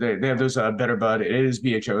and they have those Better Bud. It is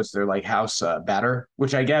BHO. It's their like house batter,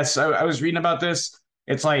 which I guess I was reading about this.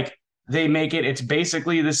 It's like they make it. It's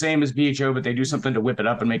basically the same as BHO, but they do something to whip it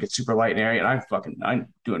up and make it super light and airy. And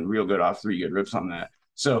I'm doing real good off 3 good rips on that.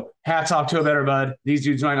 So hats off to a Better Bud. These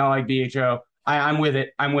dudes might not like BHO. I'm with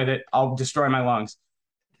it. I'll destroy my lungs.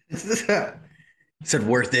 Said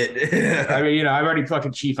worth it. I mean, I've already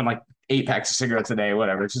fucking chiefing like 8 packs of cigarettes a day,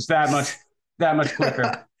 whatever. It's just that much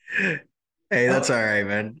quicker. Hey, that's all right,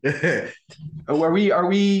 man.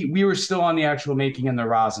 We were still on the actual making and the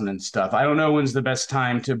rosin and stuff. I don't know when's the best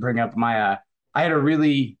time to bring up my I had a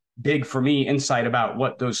really big, for me, insight about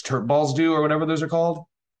what those terp balls do or whatever those are called.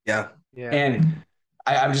 Yeah. And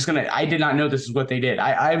I did not know this is what they did.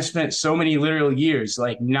 I've spent so many literal years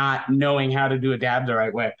like not knowing how to do a dab the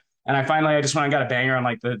right way. And I just went and got a banger on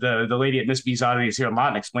like the lady at Miss B's Oddities here a lot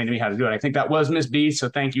and explained to me how to do it. I think that was Miss B. So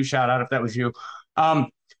thank you. Shout out if that was you.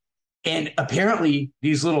 And apparently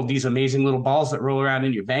these amazing little balls that roll around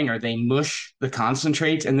in your banger, they mush the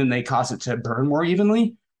concentrates and then they cause it to burn more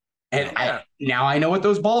evenly. And now I know what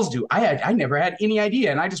those balls do. I never had any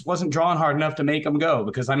idea. And I just wasn't drawing hard enough to make them go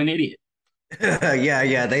because I'm an idiot.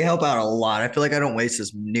 Yeah. They help out a lot. I feel like I don't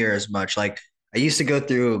waste near as much. Like I used to go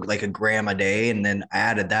through like a gram a day and then I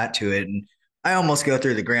added that to it. And I almost go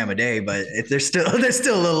through the gram a day, but there's still a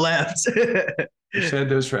little left. You said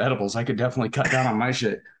those for edibles. I could definitely cut down on my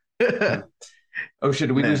shit. Oh shit,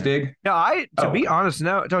 did we lose Man. Dig? No, to Oh, be okay. honest,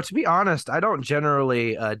 no, to be honest, I don't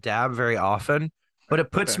generally dab very often, but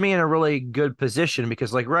it puts Okay. me in a really good position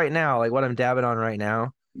because like right now, like what I'm dabbing on right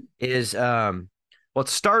now is well, it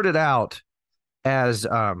started out as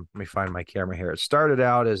let me find my camera here. It started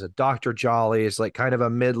out as a Dr. Jolly's, like kind of a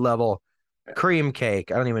mid-level cream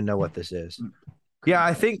cake. I don't even know what this is. Yeah,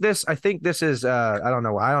 I think this is I don't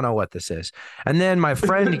know what this is. And then my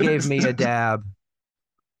friend gave me a dab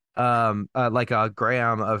like a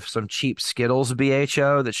gram of some cheap Skittles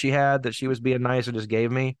BHO that she had that she was being nice and just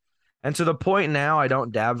gave me. And to the point now I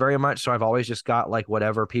don't dab very much, so I've always just got like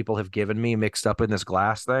whatever people have given me mixed up in this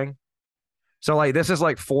glass thing. So like this is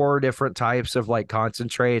like four different types of like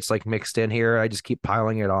concentrates like mixed in here. I just keep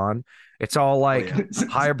piling it on. It's all Oh like yeah.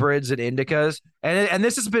 hybrids and indicas. And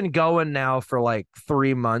this has been going now for like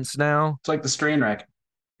 3 months now. It's like the strain wreck.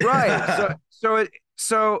 Right.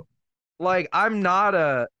 So like I'm not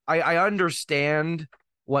I understand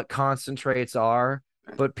what concentrates are,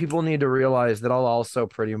 but people need to realize that I'll also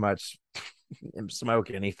pretty much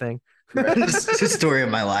smoke anything. This is the story of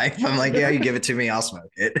my life. I'm like, yeah, you give it to me, I'll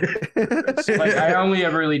smoke it. Like I only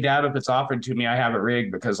ever really dab if it's offered to me. I have it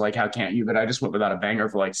rigged because like how can't you? But I just went without a banger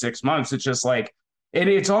for like 6 months. It's just like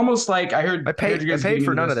it's almost like I heard you I guys paid getting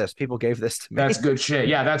for into none of this. this. People gave this to me. That's good shit.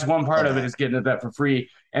 Yeah, that's one part Love of it that. is getting that for free.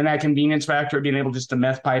 And that convenience factor of being able just to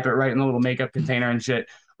meth pipe it right in the little makeup container and shit.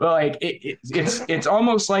 But like it's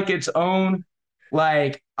almost like its own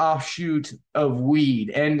like offshoot of weed.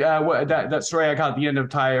 And what that story I got at the end of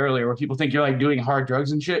Ty earlier, where people think you're like doing hard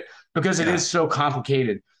drugs and shit because it Yeah. is so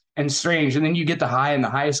complicated and strange. And then you get the high, and the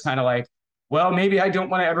high is kind of like, well, maybe I don't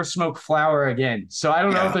want to ever smoke flower again. So I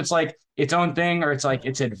don't know if Yeah. it's like its own thing or it's like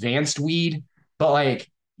it's advanced weed, but like,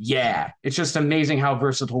 yeah, it's just amazing how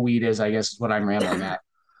versatile weed is, I guess is what I'm rambling at.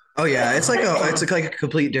 Oh yeah, it's like a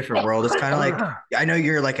complete different world. It's kind of like I know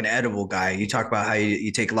you're like an edible guy. You talk about how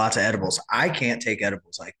you take lots of edibles. I can't take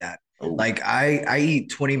edibles like that. Oh, Like I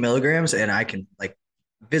eat 20 milligrams and I can like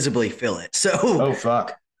visibly feel it. So oh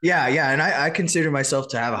fuck. yeah, and I consider myself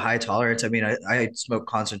to have a high tolerance. I mean, I smoke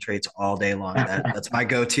concentrates all day long. That's my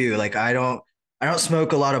go-to. Like I don't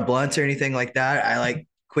smoke a lot of blunts or anything like that. I like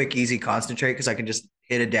quick, easy concentrate because I can just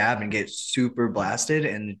hit a dab and get super blasted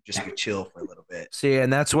and just be chill for a little bit. See,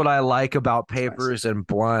 and that's what I like about That's nice. papers and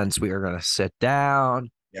blunts. We are going to sit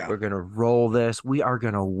down. Yeah. We're going to roll this. We are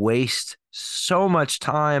going to waste so much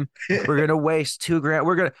time. We're going to waste 2 grand.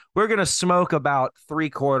 We're going to smoke about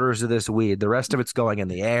 3/4 of this weed. The rest of it's going in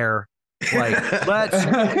the air. Like, let's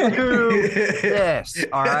do this.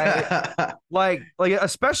 All right. Like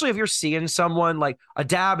especially if you're seeing someone like a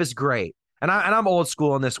dab is great. And I'm old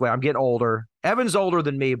school in this way. I'm getting older. Evan's older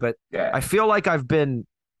than me, but Yeah. I feel like I've been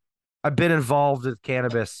involved with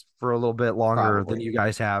cannabis for a little bit longer than Probably. you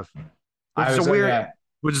guys have. Which I is was a weird yeah.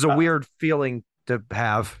 which is a Uh, weird feeling to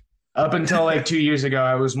have. Up until like 2 years ago,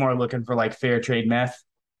 I was more looking for like fair trade meth.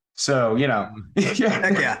 So, Heck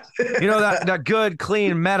yeah. yeah. You know that good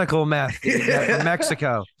clean medical meth that you get from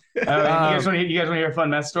Mexico. You guys want to hear a fun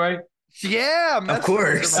meth story? Yeah, Of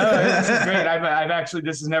course. Oh, this is great. I've actually,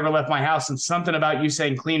 this has never left my house, and something about you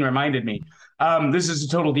saying clean reminded me. This is a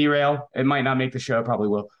total derail. It might not make the show, probably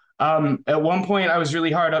will. At one point, I was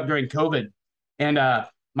really hard up during COVID, and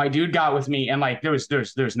my dude got with me, and like there's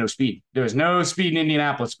no speed. There was no speed in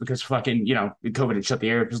Indianapolis because fucking COVID had shut the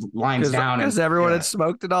air lines down, and because everyone Yeah. had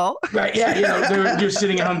smoked it all. right, yeah, you're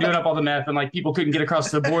sitting at home doing up all the meth, and like people couldn't get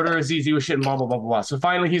across the border as easy with shit and blah blah blah blah blah. So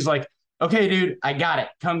finally, he's like, "Okay, dude, I got it.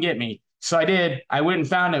 Come get me." So I did. I went and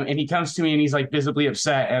found him, and he comes to me, and he's like visibly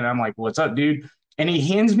upset, and I'm like, "What's up, dude?" And he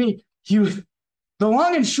hands me. The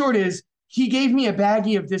long and short is he gave me a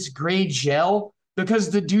baggie of this gray gel because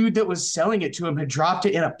the dude that was selling it to him had dropped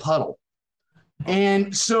it in a puddle.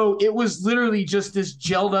 And so it was literally just this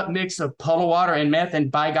gelled up mix of puddle water and meth.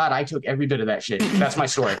 And by God, I took every bit of that shit. That's my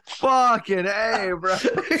story. Fucking A, bro.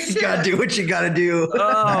 You gotta do what you gotta do.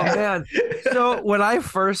 Oh man. So when I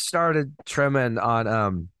first started trimming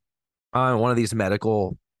on one of these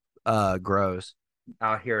medical grows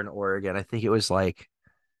out here in Oregon, I think it was like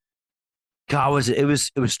God, it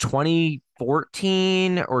was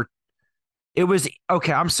 2014 or it was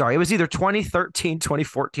okay, I'm sorry. It was either 2013,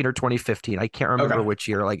 2014, or 2015. I can't remember Okay. which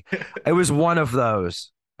year. Like it was one of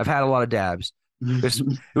those. I've had a lot of dabs. It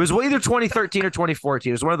was either 2013 or 2014.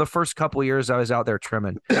 It was one of the first couple years I was out there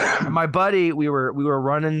trimming. And my buddy, we were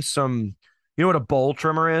running some, you know what a bowl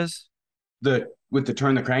trimmer is? With the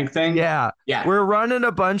turn the crank thing. Yeah. Yeah. We're running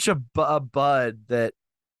a bunch of bud that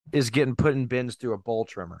is getting put in bins through a bowl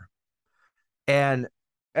trimmer. And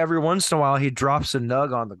every once in a while he drops a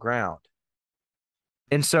nug on the ground.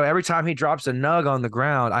 And so every time he drops a nug on the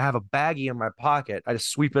ground, I have a baggie in my pocket. I just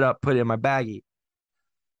sweep it up, put it in my baggie.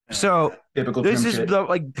 So Typical this trim is shit.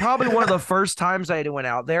 like probably one of the first times I went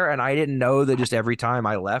out there, and I didn't know that just every time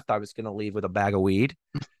I left, I was going to leave with a bag of weed.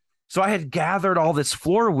 So I had gathered all this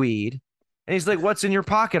floor weed, and he's like, "What's in your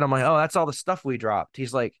pocket?" I'm like, "Oh, that's all the stuff we dropped."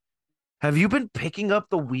 He's like, "Have you been picking up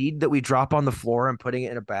the weed that we drop on the floor and putting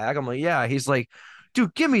it in a bag?" I'm like, "Yeah." He's like,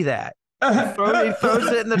 "Dude, give me that." He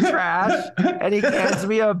throws it in the trash, and he hands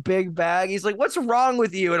me a big bag. He's like, "What's wrong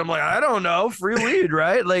with you?" And I'm like, "I don't know, free weed,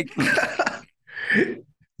 right?" Like,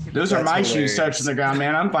 Those are That's my hilarious. shoes touching the ground,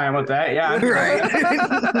 man. I'm fine with that. Yeah. Right.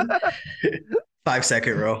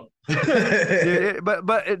 5-second rule.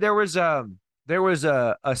 but there was a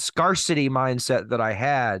scarcity mindset that I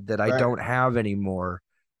had that I Right. don't have anymore,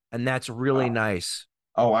 and that's really nice.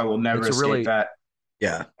 Oh, I will never It's a escape really- that.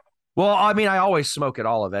 Yeah. Well, I mean, I always smoke it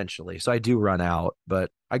all eventually, so I do run out, but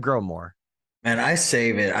I grow more. Man, I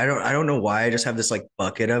save it. I don't know why. I just have this like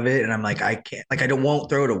bucket of it, and I'm like, I can't. Like, I won't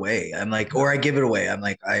throw it away. I'm like, or I give it away. I'm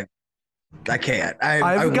like, I can't.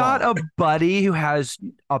 I've got won't. a buddy who has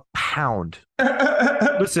a pound.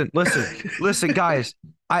 Listen, guys.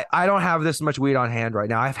 I don't have this much weed on hand right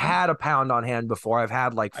now. I've had a pound on hand before. I've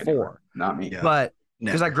had like I 4, never. Not me. Yeah. but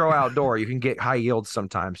because I Never. grow outdoor, you can get high yields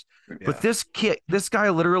sometimes. Yeah. But this guy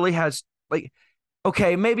literally has like,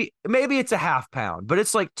 okay, maybe it's a half pound, but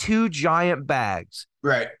it's like 2 giant bags,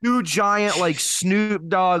 Right. 2 giant like Snoop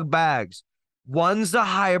Dogg bags. One's the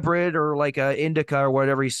hybrid or like a indica or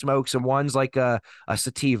whatever he smokes, and one's like a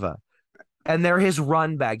sativa, and they're his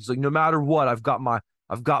run bags. Like, no matter what, I've got my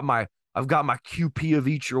QP of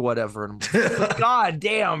each or whatever. And I'm like, God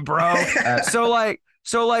damn, bro.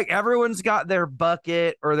 So like everyone's got their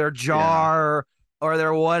bucket or their jar or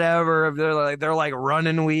their whatever. If they're like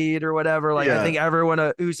running weed or whatever. Like, I think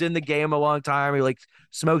everyone who's in the game a long time, who like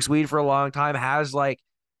smokes weed for a long time, has like,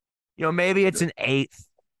 maybe it's an eighth,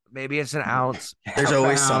 maybe it's an ounce. There's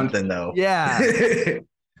always Pound. something though. Yeah.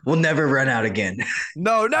 We'll never run out again.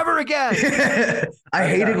 No, never again. I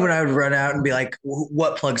hated when I would run out and be like,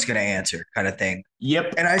 what plug's gonna answer, kind of thing.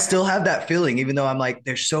 Yep. And I still have that feeling, even though I'm like,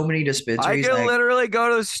 there's so many I dispensaries. can like, literally go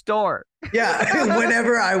to the store. yeah,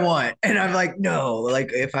 whenever I want. And I'm like, no, like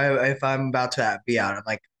if I'm about to be out, I'm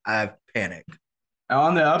like, I panic.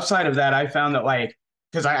 On the upside of that, I found that like,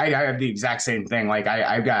 because I have the exact same thing. Like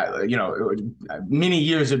I've got, many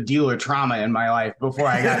years of dealer trauma in my life before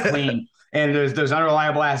I got clean. And there's those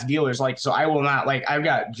unreliable ass dealers. Like, so I will not, like, I've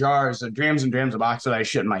got jars of drams and drams of oxidized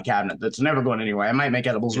shit in my cabinet that's never going anywhere. I might make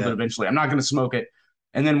edibles with it eventually. I'm not going to smoke it.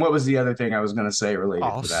 And then what was the other thing I was going to say related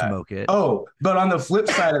I'll to that? smoke it. Oh, but on the flip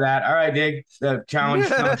side of that, all right, Dig, the challenge.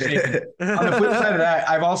 On the flip side of that,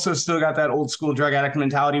 I've also still got that old school drug addict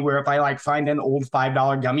mentality where if I like find an old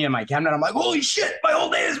 $5 gummy in my cabinet, I'm like, holy shit, my whole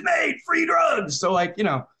day is made, free drugs. So like,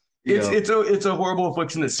 it's a horrible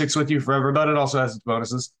affliction that sticks with you forever, but it also has its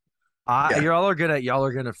bonuses. Y'all are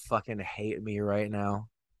gonna fucking hate me right now.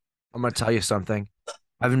 I'm gonna tell you something.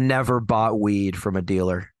 I've never bought weed from a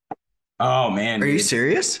dealer. Oh man, Are you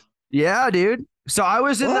serious? Yeah, dude. So I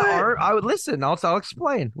was in the What? art. I would listen. I'll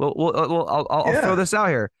explain. I'll throw this out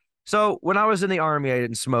here. So when I was in the army, I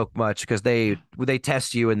didn't smoke much because they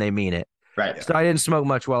test you and they mean it. Right. So I didn't smoke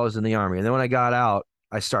much while I was in the army, and then when I got out,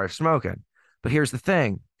 I started smoking. But here's the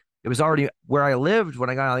thing: it was already where I lived when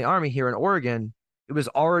I got out of the army here in Oregon. It was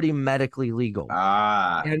already medically legal.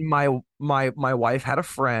 And my wife had a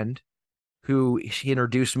friend who she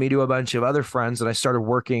introduced me to a bunch of other friends, and I started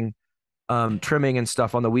working trimming and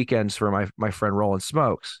stuff on the weekends for my friend Roland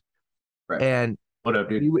Smokes. Right. And what up,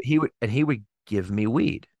 dude? He would give me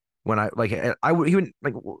weed when I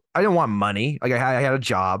didn't want money. Like I had a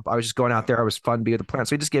job. I was just going out there. I was fun to be with the plant.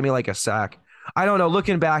 So he just gave me like a sack. I don't know.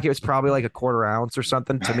 Looking back, it was probably like a quarter ounce or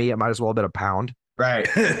something. To me, it might as well have been a pound. Right.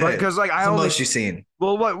 Because like the most you've seen.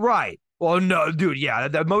 Well, what? Right. Well, no, dude. Yeah,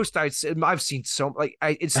 the most I've seen so like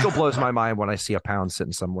it still blows my mind when I see a pound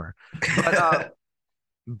sitting somewhere.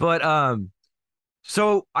 But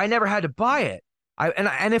so I never had to buy it.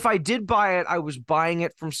 And if I did buy it, I was buying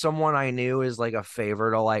it from someone I knew as like a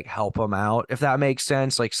favor to like help them out, if that makes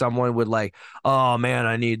sense. Like someone would like, oh man,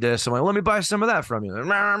 I need this. I'm like, let me buy some of that from you.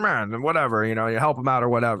 And whatever, you help them out or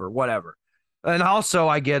whatever. And also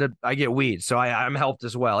I get weed, so I'm helped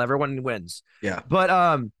as well. Everyone wins. Yeah.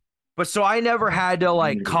 But so I never had to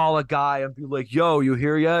like call a guy and be like, yo, you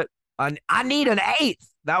here yet? I need an eighth.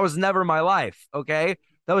 That was never my life. Okay.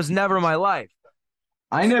 That was never my life.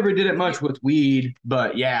 I never did it much with weed,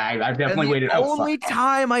 but yeah, I've definitely waited. The only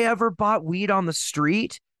time I ever bought weed on the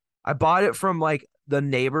street, I bought it from like the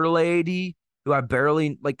neighbor lady who I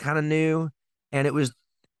barely like kind of knew. And it was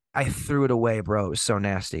I threw it away, bro. It was so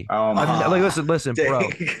nasty. Oh my. Like, listen, bro.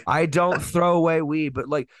 Dang. I don't throw away weed, but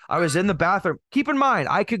like I was in the bathroom. Keep in mind,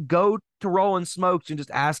 I could go to Rollin' Smokes and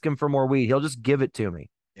just ask him for more weed. He'll just give it to me.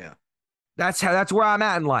 Yeah. That's where I'm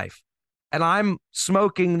at in life. And I'm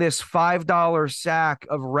smoking this $5 sack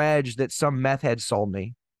of Reg that some meth head sold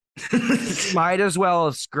me. Might as well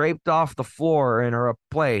have scraped off the floor in her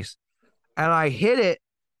place. And I hit it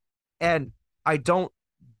and I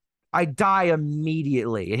die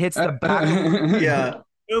immediately. It hits the back. Yeah.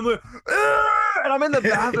 And I'm like, "Ah!" And I'm in the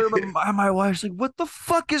bathroom and my wife's like, what the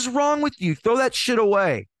fuck is wrong with you? Throw that shit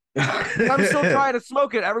away. I'm still trying to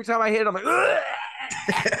smoke it. Every time I hit it, I'm like,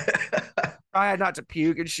 I had not to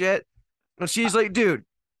puke and shit. And she's like, dude,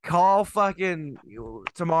 call fucking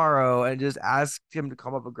tomorrow and just ask him to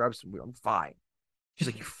come up and grab some weed. I'm fine. She's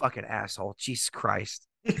like, you fucking asshole. Jesus Christ.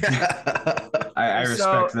 I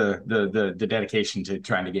respect the dedication to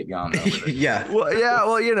trying to get gone though. Yeah. Well,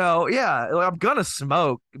 like, I'm gonna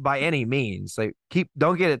smoke by any means. Like,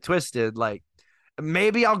 don't get it twisted. Like,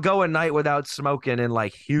 maybe I'll go a night without smoking in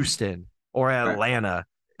like Houston or Atlanta.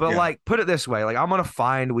 But like, put it this way: like, I'm gonna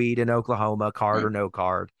find weed in Oklahoma, card or no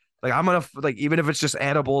card. Like, I'm gonna like, even if it's just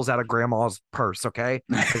edibles out of grandma's purse. Okay,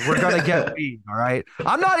 like, we're gonna get weed. All right.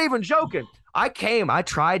 I'm not even joking. I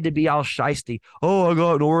tried to be all shisty. Oh, I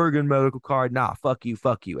got an Oregon medical card. Nah, fuck you.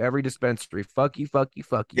 Every dispensary. Fuck you.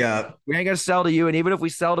 Yeah. We ain't gonna sell to you. And even if we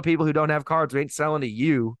sell to people who don't have cards, we ain't selling to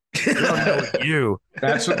you. We don't know you.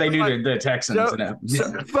 That's what they do to the Texans.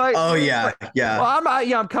 Oh yeah. Well,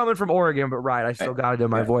 I'm coming from Oregon, but right, I still gotta do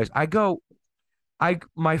my voice.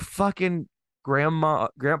 My fucking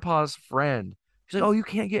grandpa's friend. She's like, oh, you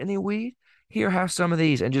can't get any weed? Here, have some of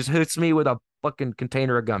these, and just hits me with a fucking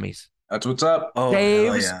container of gummies. That's what's up. Oh,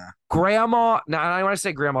 Dave's yeah. grandma. Now, when I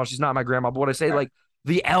say grandma, she's not my grandma, but when I say like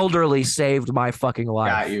the elderly saved my fucking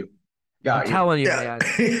life. Got I'm you. telling you, Yeah.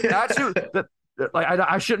 man. That's who. Like,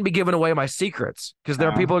 I shouldn't be giving away my secrets because there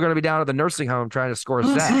are people who are going to be down at the nursing home trying to score a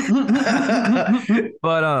sack.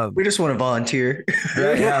 But we just want to volunteer.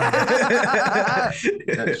 That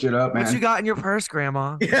shit up, man. What you got in your purse,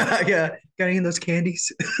 Grandma? Yeah. Got any of those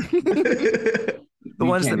candies? The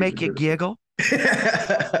ones that make you giggle.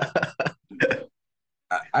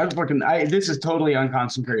 This is totally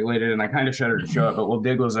unconcentrated, and I kind of shudder to show it. But while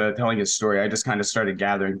Dig was telling his story, I just kind of started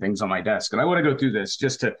gathering things on my desk, and I want to go through this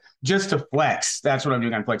just to flex. That's what I'm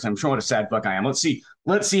doing on Flex. I'm showing what a sad fuck I am. Let's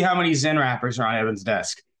see how many Zen wrappers are on Evan's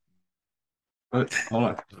desk. Hold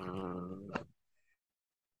on.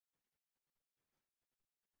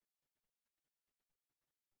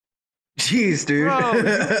 Jeez, dude. Bro,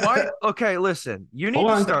 what? Okay, listen. You need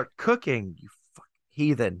to start cooking, you fucking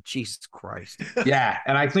heathen. Jesus Christ. Yeah,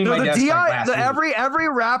 and I cleaned my the desk DI, like last week. every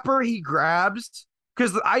wrapper he grabs,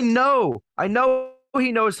 because I know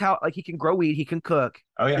he knows how, like, he can grow weed, he can cook.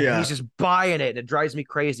 Oh yeah. He's just buying it, and it drives me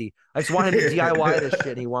crazy. I just want him to DIY this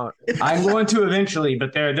shit. He won't. I'm going to eventually,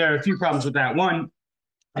 but there are a few problems with that. One,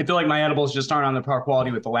 I feel like my edibles just aren't on the par quality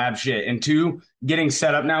with the lab shit. And two, getting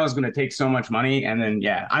set up now is going to take so much money. And then,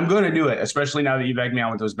 yeah, I'm going to do it, especially now that you begged me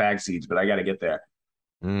out with those bag seeds, but I got to get there.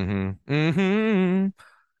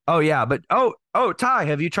 Oh, yeah. But, Ty,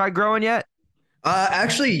 have you tried growing yet?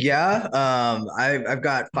 Actually, yeah. I've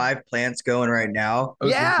got 5 plants going right now.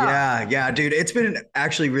 Yeah, dude. It's been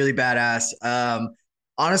actually really badass.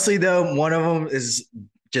 Honestly, though, one of them is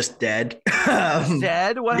just dead.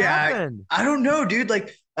 Dead? What happened? I don't know, dude.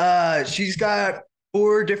 Like, she's got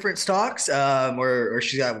 4 different stalks, or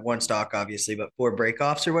she's got 1 stalk, obviously, but 4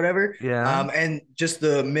 breakoffs or whatever. Yeah. And just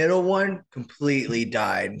the middle one completely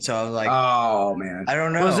died. So I was like, oh man, I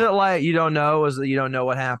don't know. Was it like you don't know? Was it you don't know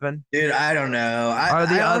what happened? Dude, I don't know. Are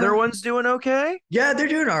the other ones doing okay? Yeah, they're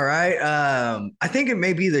doing all right. I think it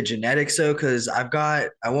may be the genetics though, because I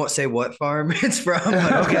won't say what farm it's from.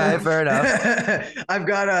 Okay, fair enough. I've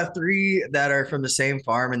got 3 that are from the same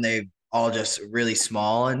farm, and they all just really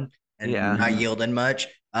small and not yielding much.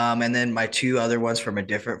 And then my 2 other ones from a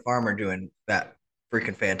different farm are doing that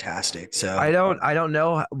freaking fantastic. So I don't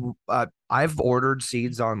know. I've ordered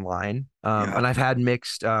seeds online, and I've had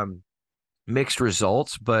mixed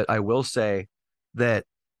results, but I will say that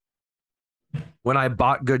when I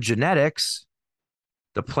bought good genetics,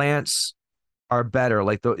 the plants are better.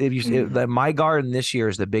 Like my garden this year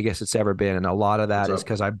is the biggest it's ever been, and a lot of that is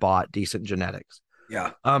because I bought decent genetics.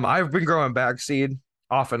 Yeah. I've been growing bag seed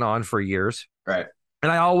off and on for years. Right. And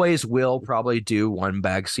I always will probably do 1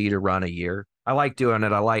 bag seed a run a year. I like doing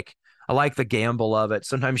it. I like the gamble of it.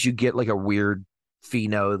 Sometimes you get like a weird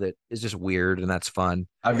pheno that is just weird, and that's fun.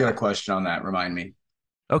 I've got a question on that. Remind me.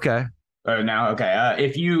 Okay. Okay.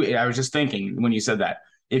 I was just thinking when you said that,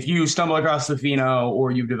 if you stumble across the pheno or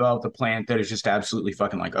you've developed a plant that is just absolutely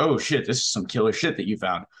fucking like, oh shit, this is some killer shit that you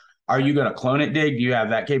found. Are you gonna clone it, Dig? Do you have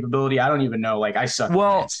that capability? I don't even know. Like I suck at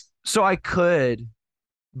Well, plants. so I could,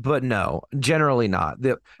 but no, generally not.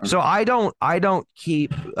 So I don't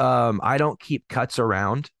keep cuts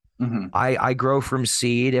around. Mm-hmm. I grow from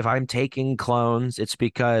seed. If I'm taking clones, it's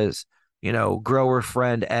because, grower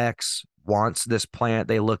friend X wants this plant.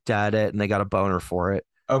 They looked at it and they got a boner for it.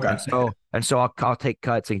 Okay. And so I'll take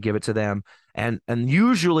cuts and give it to them. And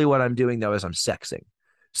usually what I'm doing though is I'm sexing.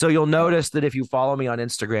 So you'll notice that if you follow me on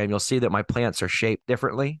Instagram, you'll see that my plants are shaped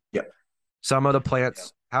differently. Yep. Some of the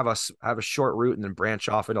plants have a short root and then branch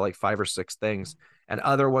off into like 5 or 6 things. And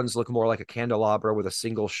other ones look more like a candelabra with a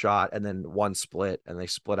single shot and then one split, and they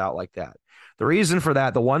split out like that. The reason for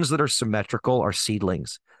that, the ones that are symmetrical are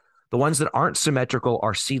seedlings. The ones that aren't symmetrical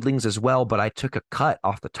are seedlings as well, but I took a cut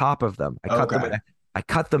off the top of them. I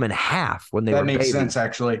cut them in half when they were babies. That makes sense,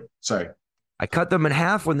 actually. Sorry. I cut them in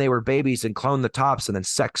half when they were babies and cloned the tops and then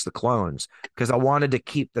sexed the clones because I wanted to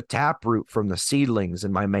keep the taproot from the seedlings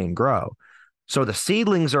in my main grow. So the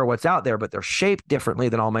seedlings are what's out there, but they're shaped differently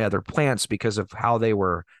than all my other plants because of how they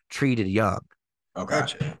were treated young. Okay.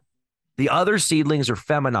 Gotcha. The other seedlings are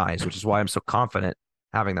feminized, which is why I'm so confident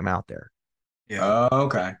having them out there. Yeah.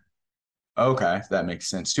 Okay. Okay, that makes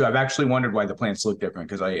sense too. I've actually wondered why the plants look different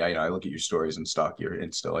because I look at your stories and stalk your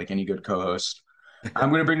Insta like any good co-host. I'm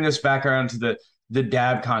going to bring this back around to the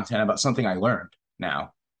dab content about something I learned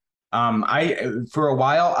now. For a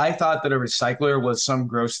while I thought that a recycler was some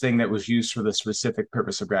gross thing that was used for the specific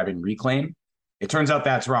purpose of grabbing reclaim. It turns out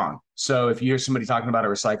that's wrong. So if you hear somebody talking about a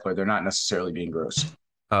recycler, they're not necessarily being gross.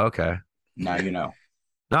 Oh, okay. Now you know.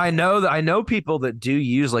 Now I know people that do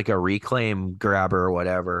use like a reclaim grabber or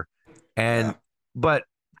whatever. But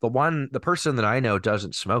the person that I know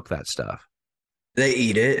doesn't smoke that stuff. They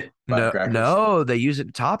eat it. No, they use it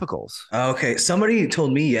in topicals. Okay. Somebody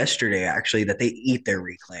told me yesterday actually that they eat their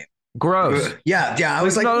reclaim. Gross. Yeah. I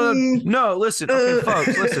was like, no, listen. Okay,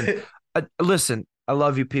 folks, listen. Listen, I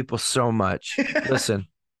love you people so much. Listen,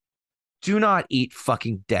 do not eat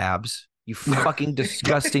fucking dabs. You fucking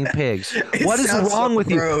disgusting pigs. What is wrong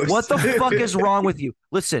with you? What the fuck is wrong with you?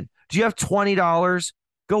 Listen, do you have $20?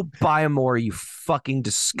 Go buy more, you fucking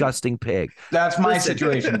disgusting pig. That's my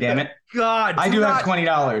situation, damn it. God, I do have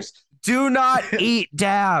 $20. Do not eat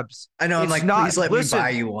dabs. I know. I'm like, please let me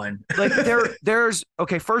buy you one. Like there's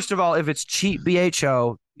okay. First of all, if it's cheap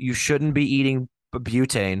BHO, you shouldn't be eating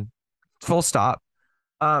butane. Full stop.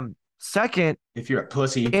 Second, if you're a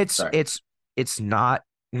pussy, it's not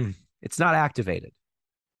activated.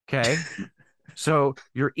 Okay, so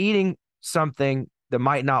you're eating something that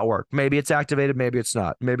might not work. Maybe it's activated, maybe it's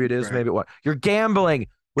not. Maybe it is, right. Maybe it won't. You're gambling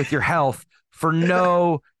with your health for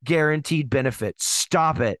no guaranteed benefit.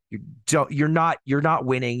 Stop it. You're not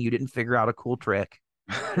winning. You didn't figure out a cool trick.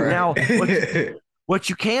 Right. Now, what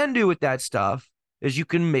you can do with that stuff is you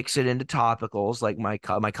can mix it into topicals like my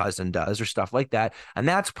cousin does or stuff like that. And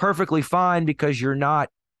that's perfectly fine because you're not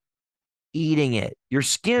eating it. Your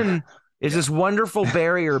skin is this wonderful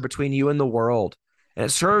barrier between you and the world. And it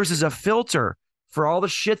serves as a filter for all the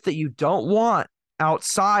shit that you don't want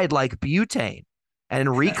outside, like butane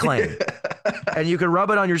and reclaim. And you can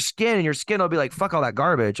rub it on your skin and your skin will be like, fuck all that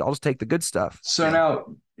garbage. I'll just take the good stuff. So now,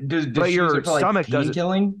 does your stomach does it.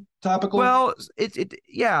 Killing topical? Well,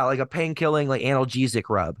 like a pain killing, like analgesic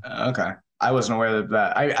rub. Okay. I wasn't aware of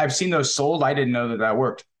that. I've seen those sold. I didn't know that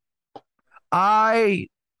worked. I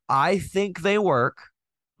think they work.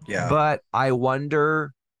 Yeah. But I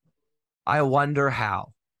wonder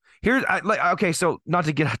how. Okay, so not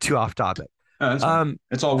to get too off topic. It's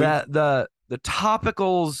all weird. The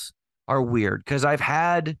topicals are weird because I've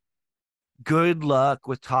had good luck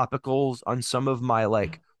with topicals on some of my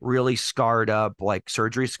like really scarred up like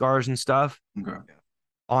surgery scars and stuff. Okay.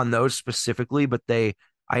 On those specifically, but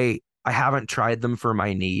I haven't tried them for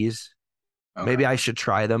my knees. Okay. Maybe I should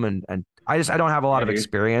try them and I don't have a lot of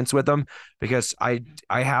experience with them because I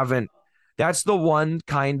haven't. That's the one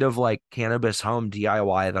kind of like cannabis home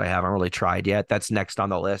DIY that I haven't really tried yet. That's next on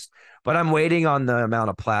the list, but I'm waiting on the amount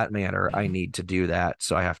of plant matter I need to do that.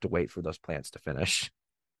 So I have to wait for those plants to finish.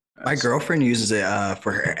 My girlfriend uses it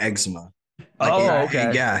for her eczema.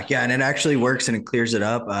 Okay. Yeah. And it actually works and it clears it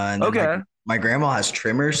up. And then, okay. My grandma has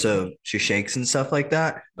trimmers, so she shakes and stuff like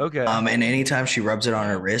that. Okay. And anytime she rubs it on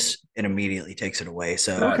her wrist, it immediately takes it away.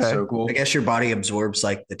 So that's so cool. I guess your body absorbs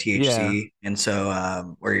like the THC, and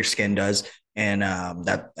so or your skin does, and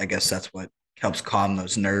that I guess that's what helps calm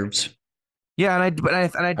those nerves. Yeah, I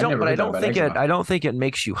don't think it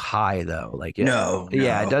makes you high though. Like no.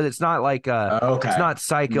 Yeah, it does. It's not like it's not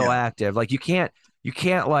psychoactive. Like you can't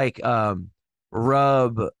like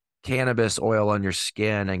rub cannabis oil on your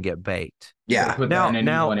skin and get baked. Yeah. Put Now- that in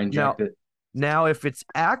a needle and inject it. Now, if it's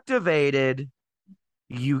activated,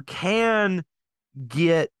 you can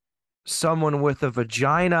get someone with a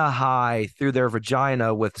vagina high through their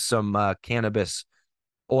vagina with some cannabis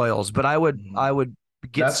oils, but I would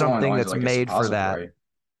get That's something only that's like a made for that. suppository.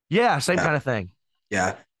 Yeah, same Yeah. kind of thing.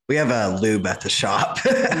 Yeah. We have a lube at the shop.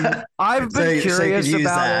 I've So been you could curious use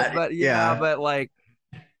about that. it, but Yeah. but like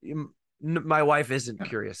my wife isn't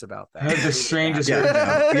curious about I have the that. strangest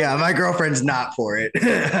Yeah, yeah, my girlfriend's not for it.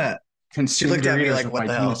 consumed looked at me Doritos like, with what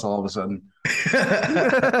my the penis hell? all of a sudden.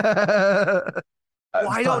 Well,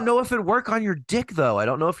 I don't know if it'd work on your dick though. I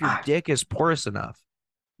don't know if your dick is porous enough.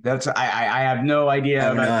 That's I have no idea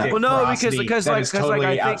I'm about not. dick Well, no, porosity. because That like- is 'cause, like, totally I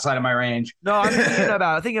think- outside of my range. No, I'm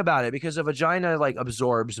thinking about it because a vagina like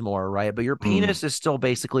absorbs more, right? But your penis is still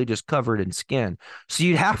basically just covered in skin. So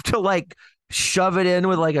you'd have to like shove it in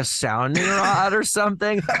with like a sounding rod or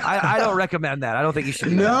something. I don't recommend that. I don't think you should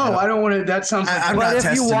do that. No, I don't want to. That sounds like I'm But not if you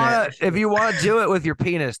testing want it. to, if you want to do it with your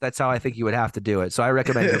penis, that's how I think you would have to do it. So I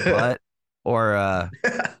recommend your butt or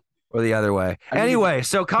the other way. I mean- Anyway,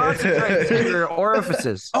 so concentrate in your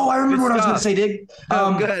orifices. Oh, I remember Good what I was going stuff. to say,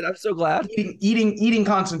 Dig. Good. I'm so glad. Eating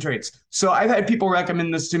concentrates. So I've had people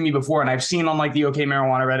recommend this to me before, and I've seen on like the OK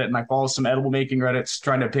Marijuana Reddit, and I follow some edible making Reddits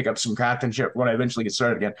trying to pick up some craft and shit when I eventually get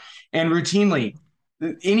started again. And routinely,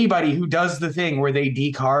 anybody who does the thing where they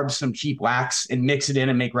decarb some cheap wax and mix it in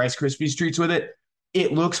and make Rice Krispies treats with it,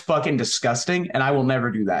 it looks fucking disgusting, and I will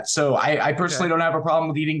never do that. So I personally don't have a problem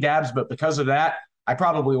with eating dabs, but because of that, I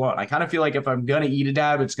probably won't. I kind of feel like if I'm gonna eat a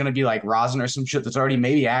dab, it's gonna be like rosin or some shit that's already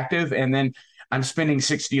maybe active, and then I'm spending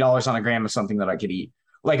 $60 on a gram of something that I could eat.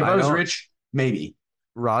 Like if I was rich, maybe.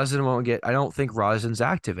 Rosin won't get. I don't think rosin's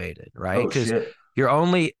activated, right? Oh Because shit.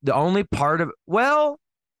 the only part of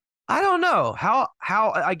I don't know how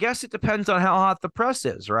I guess it depends on how hot the press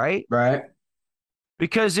is, right? Right.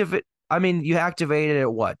 Because you activate it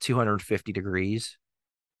at what 250 degrees,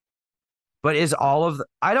 but is all of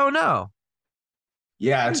I don't know.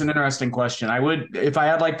 Yeah, it's an interesting question. I would, if I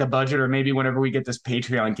had like the budget, or maybe whenever we get this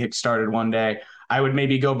Patreon kick started one day, I would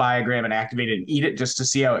maybe go buy a gram and activate it and eat it just to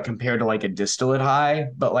see how it compared to like a distillate high.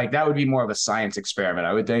 But like that would be more of a science experiment,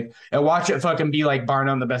 I would think. And watch it fucking be like bar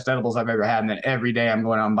none the best edibles I've ever had. And then every day I'm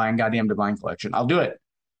going out and buying goddamn Divine Collection. I'll do it.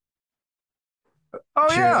 Oh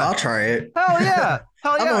Sure, yeah, I'll try it. hell yeah,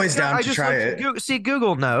 hell yeah. I'm always down I to just try looked- it. See,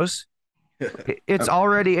 Google knows it's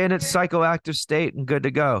already in its psychoactive state and good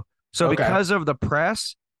to go. So Okay. because of the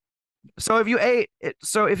press, if you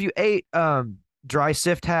ate dry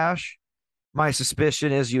sift hash, my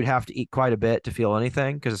suspicion is you'd have to eat quite a bit to feel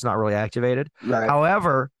anything because it's not really activated. Right.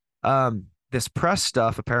 However, this press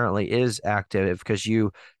stuff apparently is active because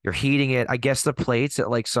you're heating it. I guess the plate's at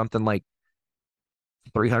like something like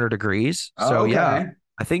 300 degrees. So yeah,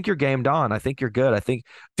 I think you're gamed on. I think you're good. I think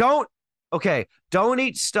don't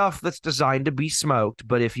eat stuff that's designed to be smoked,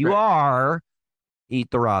 but if you are, eat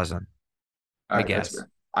the rosin. All right, I guess. that's fair.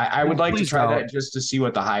 I would like to Please try don't. that just to see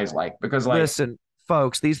what the high is like, because like Listen,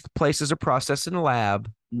 folks, these places are processed in a lab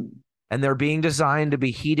and they're being designed to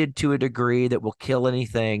be heated to a degree that will kill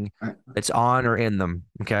anything that's on or in them.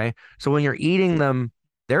 Okay. So when you're eating them,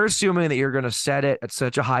 they're assuming that you're going to set it at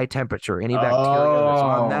such a high temperature. Any bacteria that's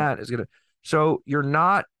on that is going to. So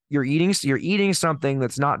you're eating something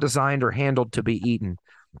that's not designed or handled to be eaten.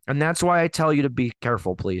 And that's why I tell you to be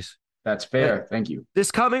careful, please. that's fair. Thank you. This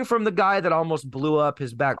coming from the guy that almost blew up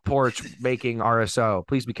his back porch making RSO.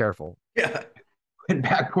 Please be careful. Yeah.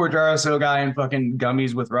 Back porch RSO guy and fucking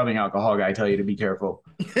gummies with rubbing alcohol guy tell you to be careful.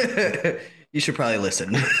 You should probably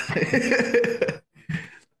listen.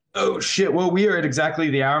 Oh shit. Well, we are at exactly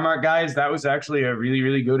the hour mark, guys. That was actually a really,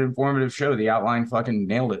 really good informative show. The outline fucking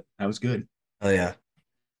nailed it. That was good. Oh yeah.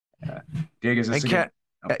 Dig, is this And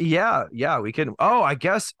yeah, we can. Oh, I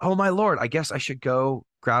guess. Oh my lord, I guess I should go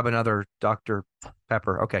grab another Dr.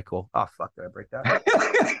 Pepper. Okay, cool. Oh fuck, did I break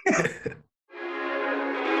that?